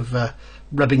risk of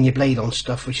rubbing your blade on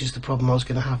stuff, which is the problem I was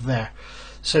going to have there.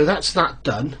 So that's that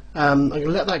done. I'm going to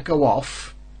let that go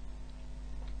off,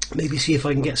 maybe see if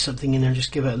I can get something in there,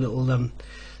 just give it a little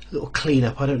clean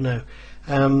up, I don't know.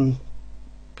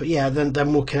 But yeah, then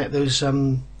we'll connect those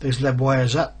lead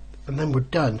wires up, and then we're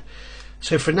done.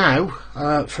 So for now,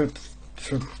 for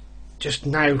just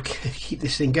now keep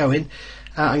this thing going,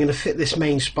 I'm going to fit this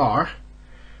main spar,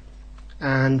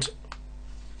 and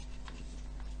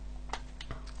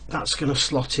that's going to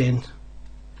slot in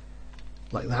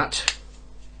like that.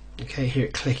 Okay, hear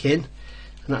it click in,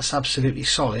 and that's absolutely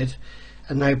solid.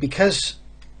 And now, because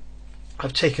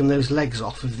I've taken those legs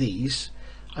off of these,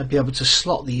 I'd be able to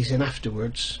slot these in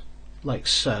afterwards like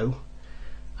so,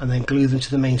 and then glue them to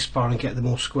the main spar and get them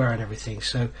all square and everything.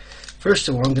 So first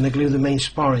of all, I'm going to glue the main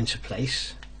spar into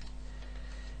place.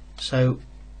 So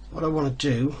what I want to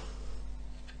do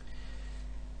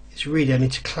is really I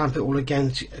need to clamp it all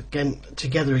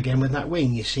together again with that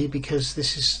wing, you see, because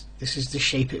this is the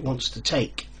shape it wants to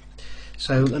take.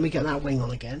 So let me get that wing on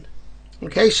again.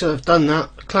 Okay, so I've done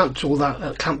that, clamped all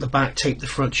that, clamped the back, taped the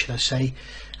front, should I say,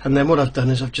 and then what I've done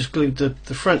is I've just glued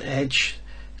the front edge,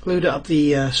 glued up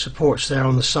the supports there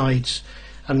on the sides,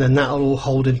 and then that'll all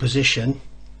hold in position.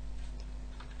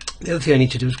 The other thing I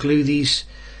need to do is glue these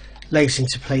legs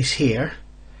into place here.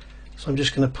 So I'm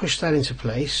just going to push that into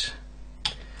place,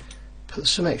 put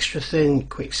some extra thin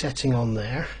quick setting on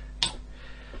there,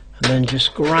 and then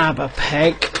just grab a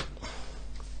peg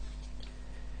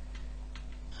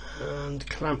and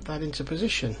clamp that into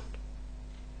position,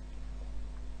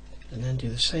 and then do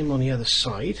the same on the other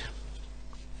side.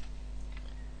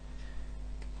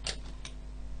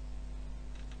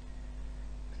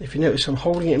 If you notice, I'm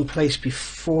holding it in place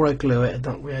before I glue it, and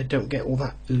that way I don't get all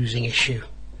that oozing issue.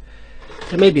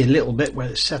 There may be a little bit where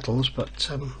it settles, but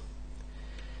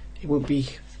it won't be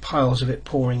piles of it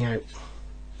pouring out.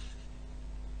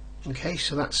 Okay,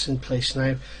 so that's in place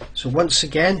now. So once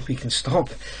again, we can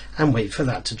stop and wait for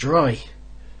that to dry.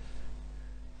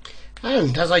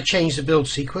 And as I change the build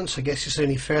sequence, I guess it's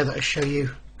only fair that I show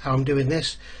you how I'm doing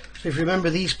this. So if you remember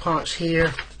these parts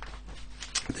here,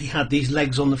 they had these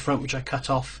legs on the front which I cut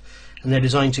off, and they're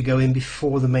designed to go in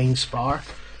before the main spar.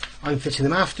 I'm fitting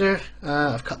them after.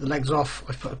 I've cut the legs off.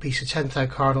 I've put a piece of 10 thou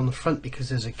card on the front because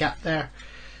there's a gap there.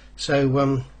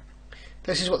 So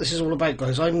this is what this is all about,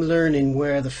 guys. I'm learning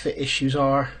where the fit issues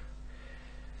are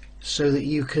so that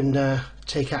you can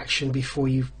take action before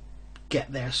you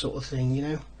get there, sort of thing, you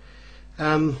know.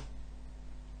 I'm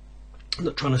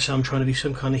not trying to say I'm trying to be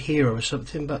some kind of hero or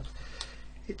something, but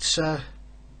it's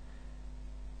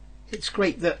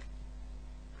great that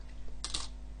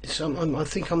I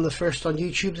think I'm the first on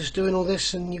YouTube that's doing all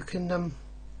this, and you can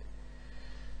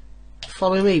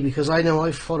follow me, because I know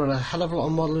I've followed a hell of a lot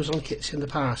of modelers on kits in the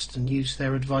past and used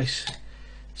their advice.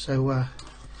 So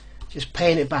just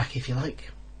paying it back, if you like.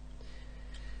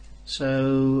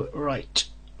 So right,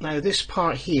 now this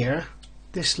part here,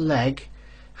 this leg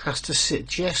has to sit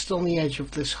just on the edge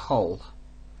of this hole,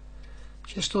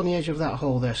 just on the edge of that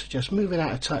hole there. So just move it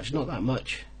out of touch, not that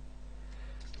much,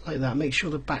 like that. Make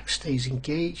sure the back stays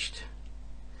engaged.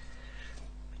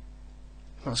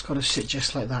 That's got to sit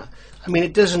just like that. I mean,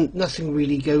 it doesn't, nothing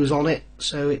really goes on it,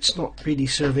 so it's not really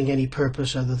serving any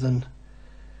purpose other than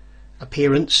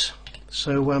appearance.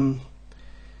 So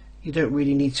you don't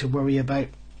really need to worry about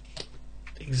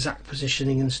exact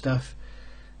positioning and stuff.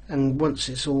 And once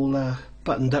it's all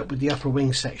buttoned up with the upper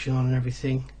wing section on and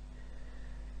everything,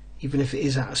 even if it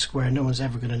is at a square, no one's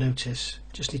ever going to notice.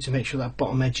 Just need to make sure that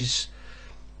bottom edge is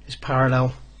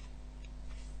parallel,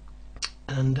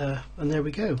 and there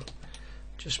we go.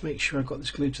 Just make sure I've got this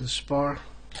glued to the spar.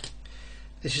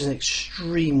 This is an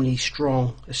extremely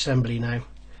strong assembly now.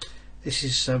 This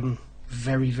is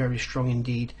very, very strong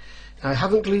indeed. Now, I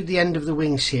haven't glued the end of the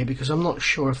wings here because I'm not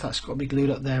sure if that's got to be glued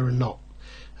up there or not.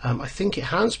 I think it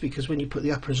has, because when you put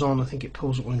the uppers on, I think it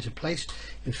pulls it all into place.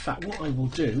 In fact, what I will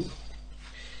do,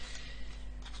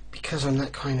 because I'm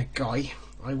that kind of guy,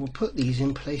 I will put these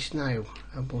in place now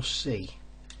and we'll see.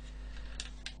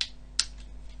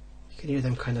 You can hear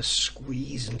them kind of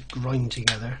squeeze and grind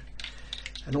together,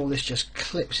 and all this just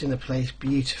clips into place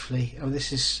beautifully. Oh,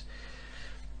 this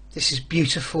is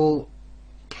beautiful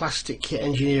plastic kit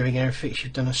engineering, Airfix.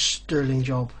 You've done a sterling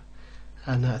job,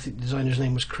 and I think the designer's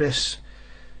name was Chris.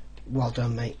 Well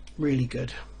done, mate, really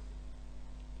good.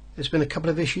 There's been a couple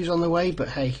of issues on the way, but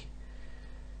hey,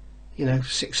 you know,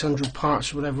 600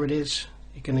 parts or whatever it is,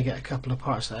 you're going to get a couple of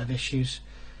parts that have issues,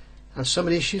 and some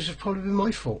of the issues have probably been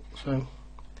my fault. So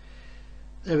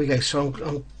there we go.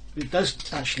 So it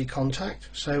does actually contact,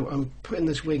 so I'm putting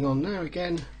this wing on now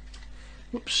again.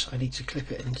 Whoops, I need to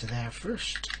clip it into there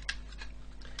first.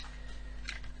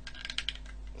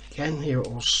 Again, here it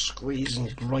all squeeze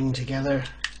and grind together.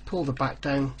 Pull the back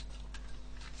down,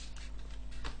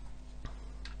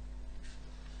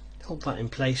 hold that in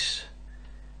place,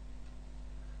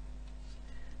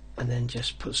 and then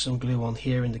just put some glue on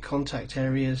here in the contact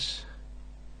areas.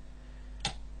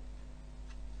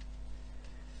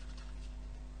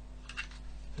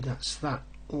 And that's that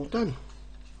all done.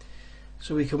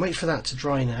 So we can wait for that to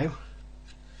dry now,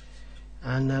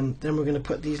 and then we're going to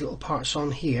put these little parts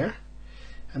on here,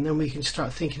 and then we can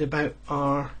start thinking about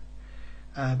our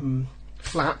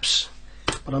flaps.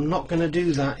 But I'm not going to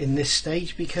do that in this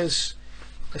stage because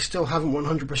I still haven't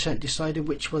 100% decided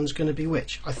which one's going to be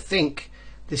which. I think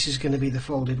this is going to be the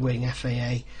folded wing FAA,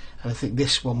 and I think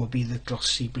this one will be the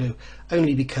glossy blue,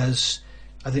 only because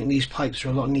I think these pipes are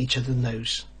a lot neater than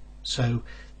those, so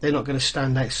they're not going to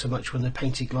stand out so much when they're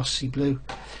painted glossy blue.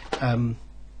 I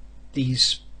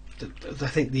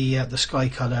think the sky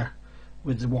colour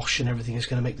with the wash and everything is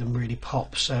going to make them really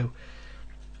pop. So,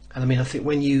 and I mean, I think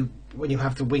when you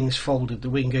have the wings folded, the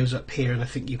wing goes up here, and I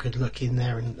think you could look in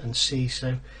there and see.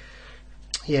 So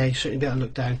yeah, you certainly be able to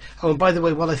look down. Oh, and by the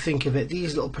way, while I think of it,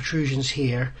 these little protrusions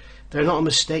here, they're not a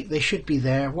mistake. They should be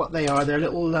there. What they are, they're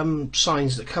little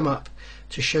signs that come up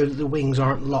to show that the wings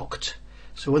aren't locked.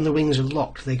 So when the wings are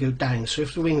locked, they go down. So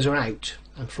if the wings are out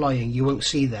and flying, you won't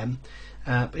see them.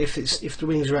 But if the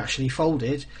wings are actually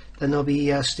folded, then they'll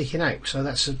be sticking out. So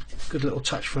that's a good little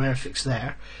touch from Airfix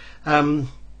there.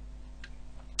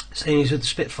 Same as with the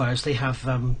Spitfires, they have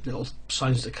little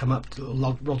signs that come up,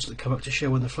 little rods that come up to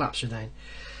show when the flaps are down.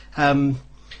 Or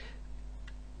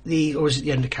is it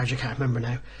the undercarriage? I can't remember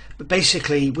now. But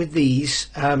basically, with these,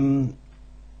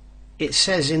 it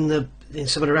says in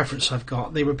some of the reference I've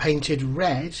got, they were painted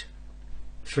red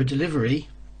for delivery,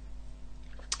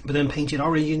 but then painted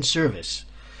orange in service.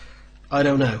 I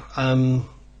don't know.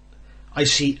 I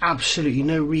see absolutely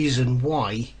no reason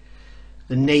why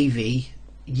the Navy,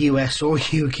 US or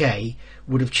UK,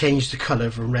 would have changed the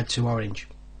colour from red to orange.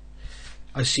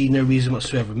 I see no reason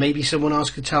whatsoever. Maybe someone else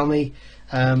could tell me.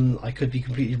 I could be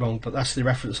completely wrong, but that's the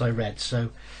reference I read. So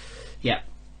yeah,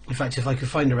 in fact, if I could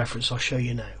find the reference, I'll show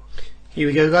you now. Here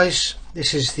we go, guys.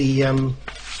 This is the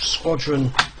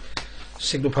Squadron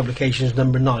Signal Publications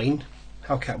number 9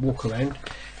 Hellcat walk around,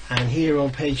 and here on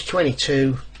page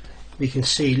 22 we can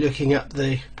see, looking up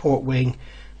the port wing,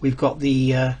 we've got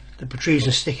the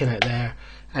protrusion sticking out there,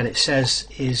 and it says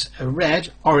is a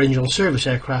red, orange on service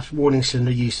aircraft, warning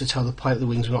cylinder used to tell the pilot the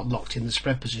wings were not locked in the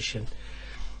spread position.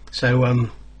 So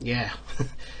yeah,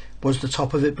 was the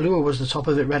top of it blue or was the top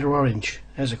of it red or orange?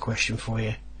 There's a question for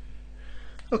you.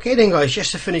 Okay then, guys,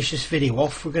 just to finish this video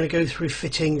off, we're going to go through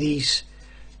fitting these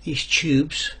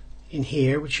tubes in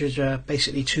here, which is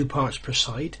basically 2 parts per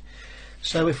side.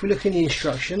 So if we look in the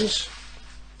instructions,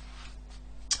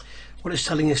 what it's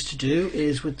telling us to do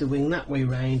is, with the wing that way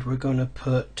round, we're going to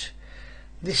put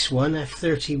this one,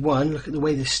 F31, look at the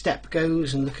way the step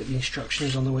goes and look at the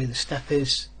instructions on the way the step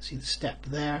is. See the step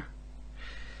there.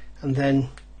 And then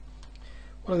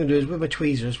what I'm going to do is, with my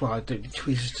tweezers, well, I don't need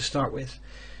tweezers to start with,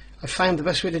 I found the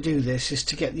best way to do this is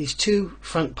to get these 2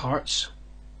 front parts,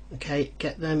 okay,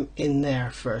 get them in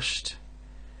there first.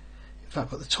 In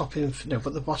fact, put the top in, no,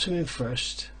 put the bottom in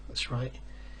first, that's right.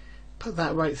 Put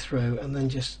that right through, and then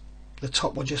just, the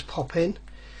top will just pop in,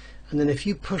 and then if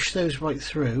you push those right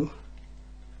through,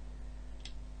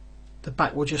 the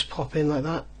back will just pop in like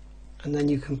that, and then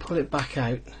you can pull it back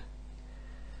out,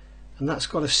 and that's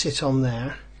got to sit on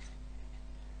there.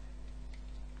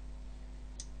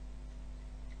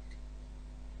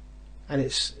 And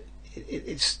it's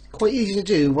quite easy to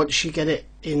do once you get it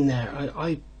in there.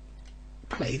 I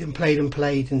played and played and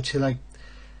played until I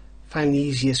found the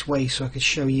easiest way so I could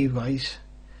show you guys.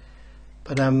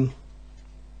 But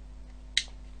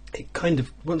it kind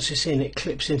of, once it's in, it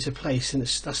clips into place, and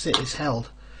that's it, it's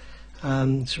held.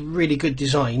 It's a really good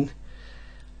design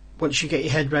once you get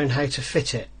your head around how to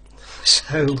fit it.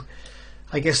 So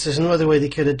I guess there's no other way they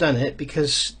could have done it,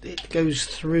 because it goes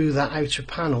through that outer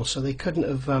panel, so they couldn't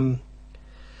have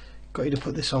got you to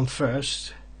put this on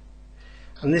first.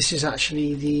 And this is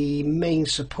actually the main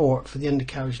support for the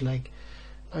undercarriage leg.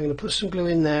 I'm going to put some glue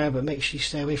in there, but make sure you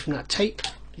stay away from that tape.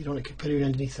 You don't want to put it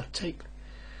underneath that tape.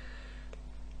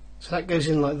 So that goes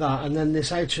in like that, and then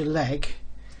this outer leg,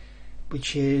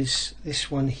 which is this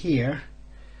one here,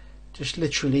 just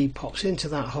literally pops into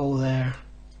that hole there,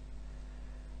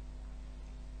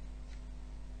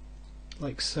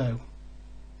 like so.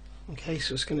 Okay,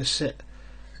 so it's going to sit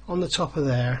on the top of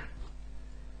there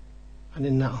and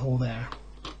in that hole there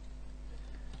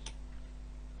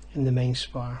in the main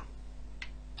spar,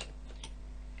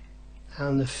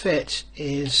 and the fit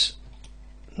is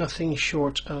nothing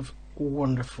short of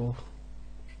wonderful.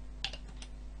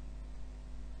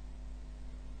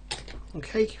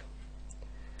 Okay,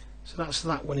 so that's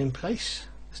that one in place.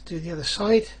 Let's do the other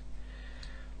side.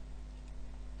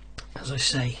 As I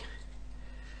say,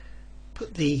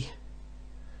 put the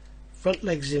front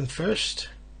legs in first,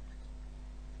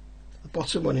 the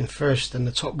bottom one in first, and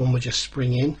the top one will just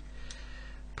spring in.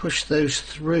 Push those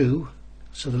through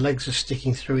so the legs are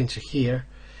sticking through into here,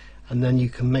 and then you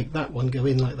can make that one go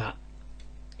in like that.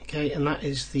 Okay, and that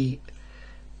is the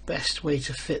best way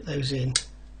to fit those in.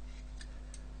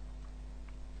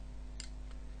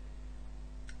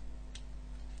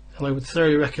 And I would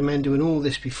thoroughly recommend doing all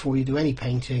this before you do any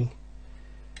painting,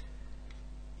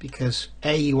 because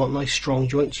A, you want nice strong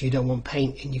joints, you don't want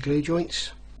paint in your glue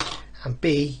joints, and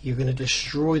B, you're going to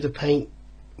destroy the paint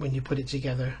when you put it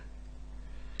together.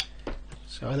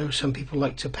 So I know some people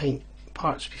like to paint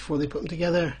parts before they put them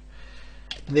together.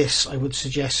 This, I would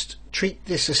suggest, treat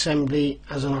this assembly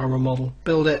as an armour model.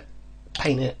 Build it,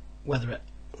 paint it, weather it.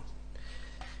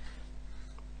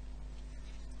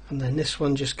 And then this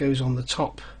one just goes on the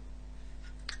top.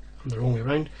 I'm the wrong way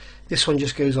around. This one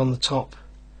just goes on the top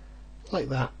like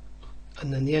that,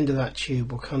 and then the end of that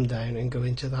tube will come down and go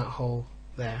into that hole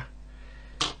there.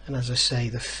 And as I say,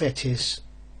 the fit is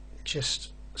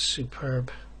just superb.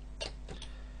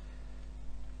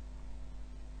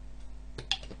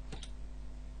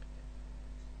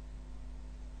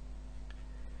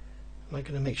 I'm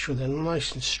going to make sure they're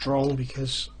nice and strong,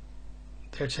 because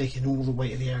they're taking all the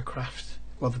weight of the aircraft,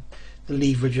 well, the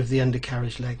leverage of the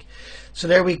undercarriage leg. So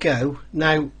there we go.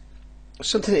 Now,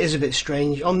 something that is a bit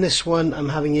strange on this one, I'm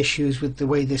having issues with the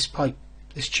way this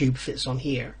tube fits on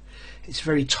here. It's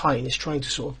very tight, and it's trying to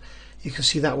sort of, you can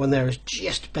see that one there is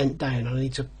just bent down, and I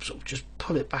need to sort of just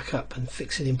pull it back up and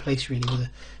fix it in place really with a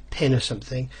pin or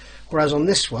something. Whereas on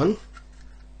this one,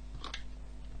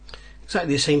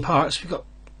 exactly the same parts, we've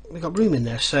got room in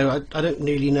there, so I don't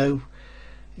really know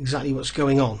exactly what's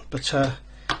going on, but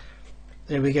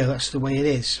there we go, that's the way it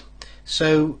is.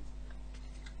 So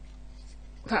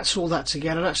that's all that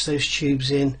together, that's those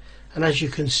tubes in, and as you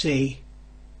can see,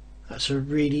 that's a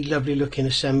really lovely looking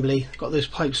assembly. I've got those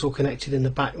pipes all connected in the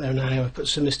back there now. I've put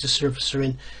some Mr. Surfacer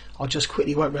in. I'll just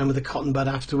quickly wipe around with a cotton bud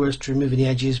afterwards to remove any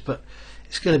edges, but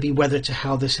it's going to be weathered to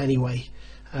hell this anyway.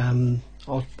 I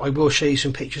will show you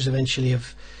some pictures eventually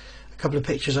of a couple of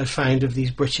pictures I found of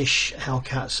these British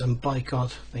Hellcats, and by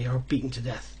God, they are beaten to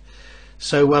death.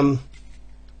 So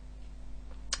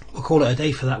we'll call it a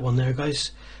day for that one there,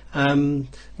 guys. One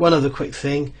other quick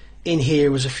thing, in here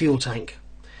was a fuel tank.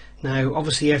 Now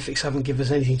obviously Airfix haven't given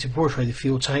us anything to portray the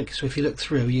fuel tank, so if you look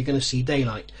through you're going to see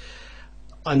daylight.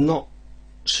 I'm not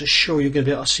so sure you're going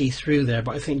to be able to see through there,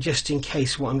 but I think just in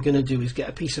case, what I'm going to do is get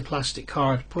a piece of plastic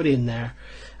card, put in there,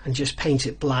 and just paint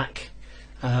it black,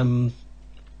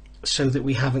 so that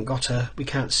we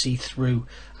can't see through,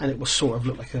 and it will sort of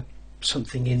look like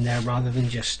something in there rather than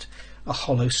just a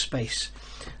hollow space.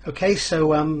 Okay, so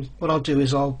what I'll do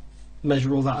is I'll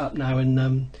measure all that up now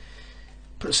and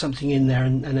put something in there,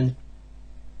 and then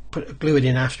glue it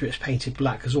in after it's painted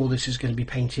black, because all this is going to be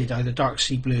painted either dark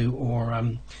sea blue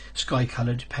or sky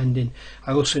colour depending.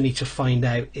 I also need to find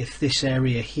out if this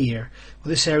area here, well,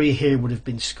 this area here would have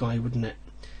been sky, wouldn't it?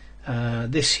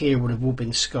 This here would have all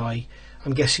been sky.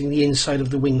 I'm guessing the inside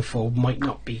of the wing fold might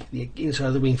not be. The inside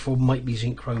of the wing fold might be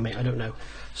zinc chromate, I don't know.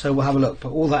 So we'll have a look, but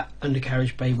all that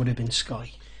undercarriage bay would have been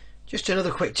sky. Just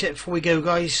another quick tip before we go,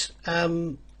 guys.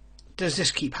 Does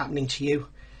this keep happening to you?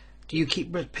 Do you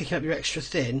keep picking up your extra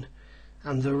thin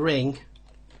and the ring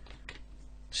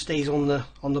stays on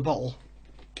the bottle?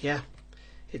 Yeah,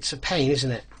 it's a pain,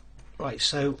 isn't it? Right,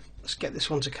 so let's get this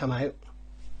one to come out.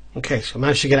 Okay, so I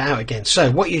managed to get it out again.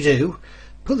 So what you do,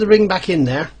 put the ring back in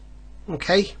there.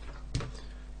 Okay,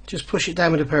 just push it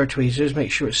down with a pair of tweezers,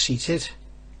 make sure it's seated,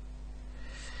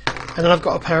 and then I've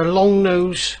got a pair of long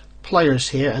nose pliers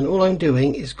here, and all I'm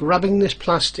doing is grabbing this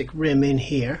plastic rim in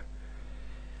here,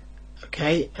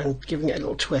 okay, and giving it a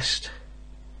little twist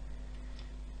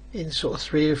in sort of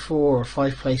 3 or 4 or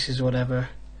 5 places or whatever,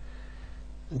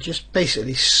 and just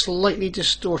basically slightly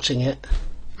distorting it,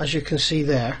 as you can see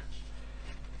there.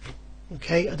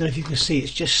 Okay, I don't know if you can see,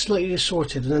 it's just slightly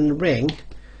distorted, and then the ring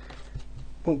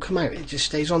won't come out, it just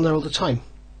stays on there all the time.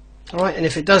 Alright, and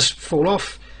if it does fall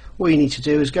off, all you need to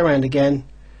do is go around again,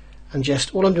 and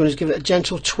just, all I'm doing is give it a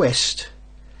gentle twist.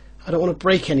 I don't want to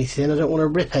break anything, I don't want to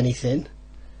rip anything.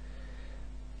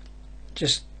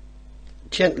 just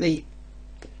gently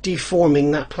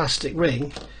deforming that plastic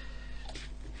ring,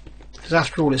 because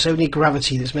after all it's only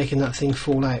gravity that's making that thing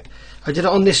fall out. I did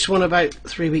it on this one about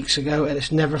 3 weeks ago and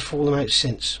it's never fallen out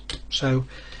since, so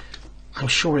I'm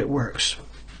sure it works.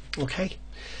 Okay,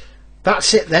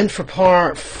 that's it then for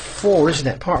part 4, isn't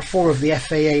it? Part 4 of the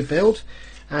FAA build,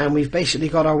 and we've basically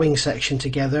got our wing section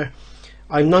together.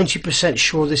 I'm 90%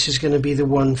 sure this is going to be the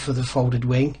one for the folded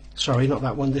wing. Sorry, not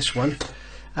that one, this one.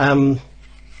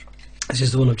 This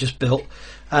is the one I've just built,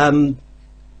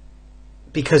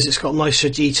 because it's got nicer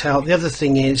detail. The other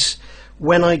thing is,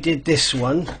 when I did this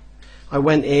one, I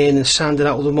went in and sanded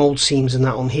out all the mould seams and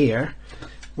that on here,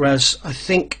 whereas I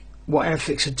think what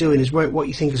Airfix are doing is what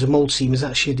you think is a mould seam is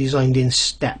actually a designed in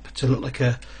step to look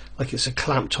like it's a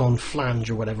clamped on flange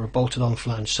or whatever, a bolted on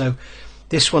flange. So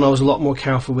this one I was a lot more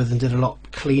careful with and did a lot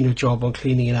cleaner job on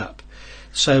cleaning it up.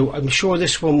 So I'm sure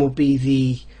this one will be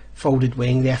the folded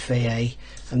wing, the FAA,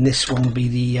 and this one will be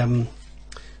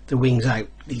the wings out,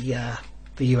 the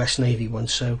US Navy one.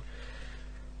 So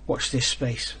watch this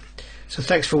space. So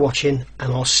thanks for watching,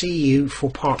 and I'll see you for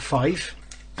part 5.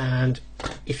 And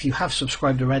if you have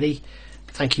subscribed already,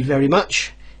 thank you very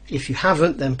much. If you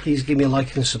haven't, then please give me a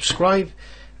like and subscribe,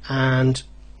 and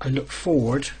I look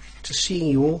forward to seeing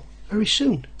you all very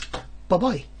soon. Bye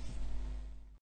bye.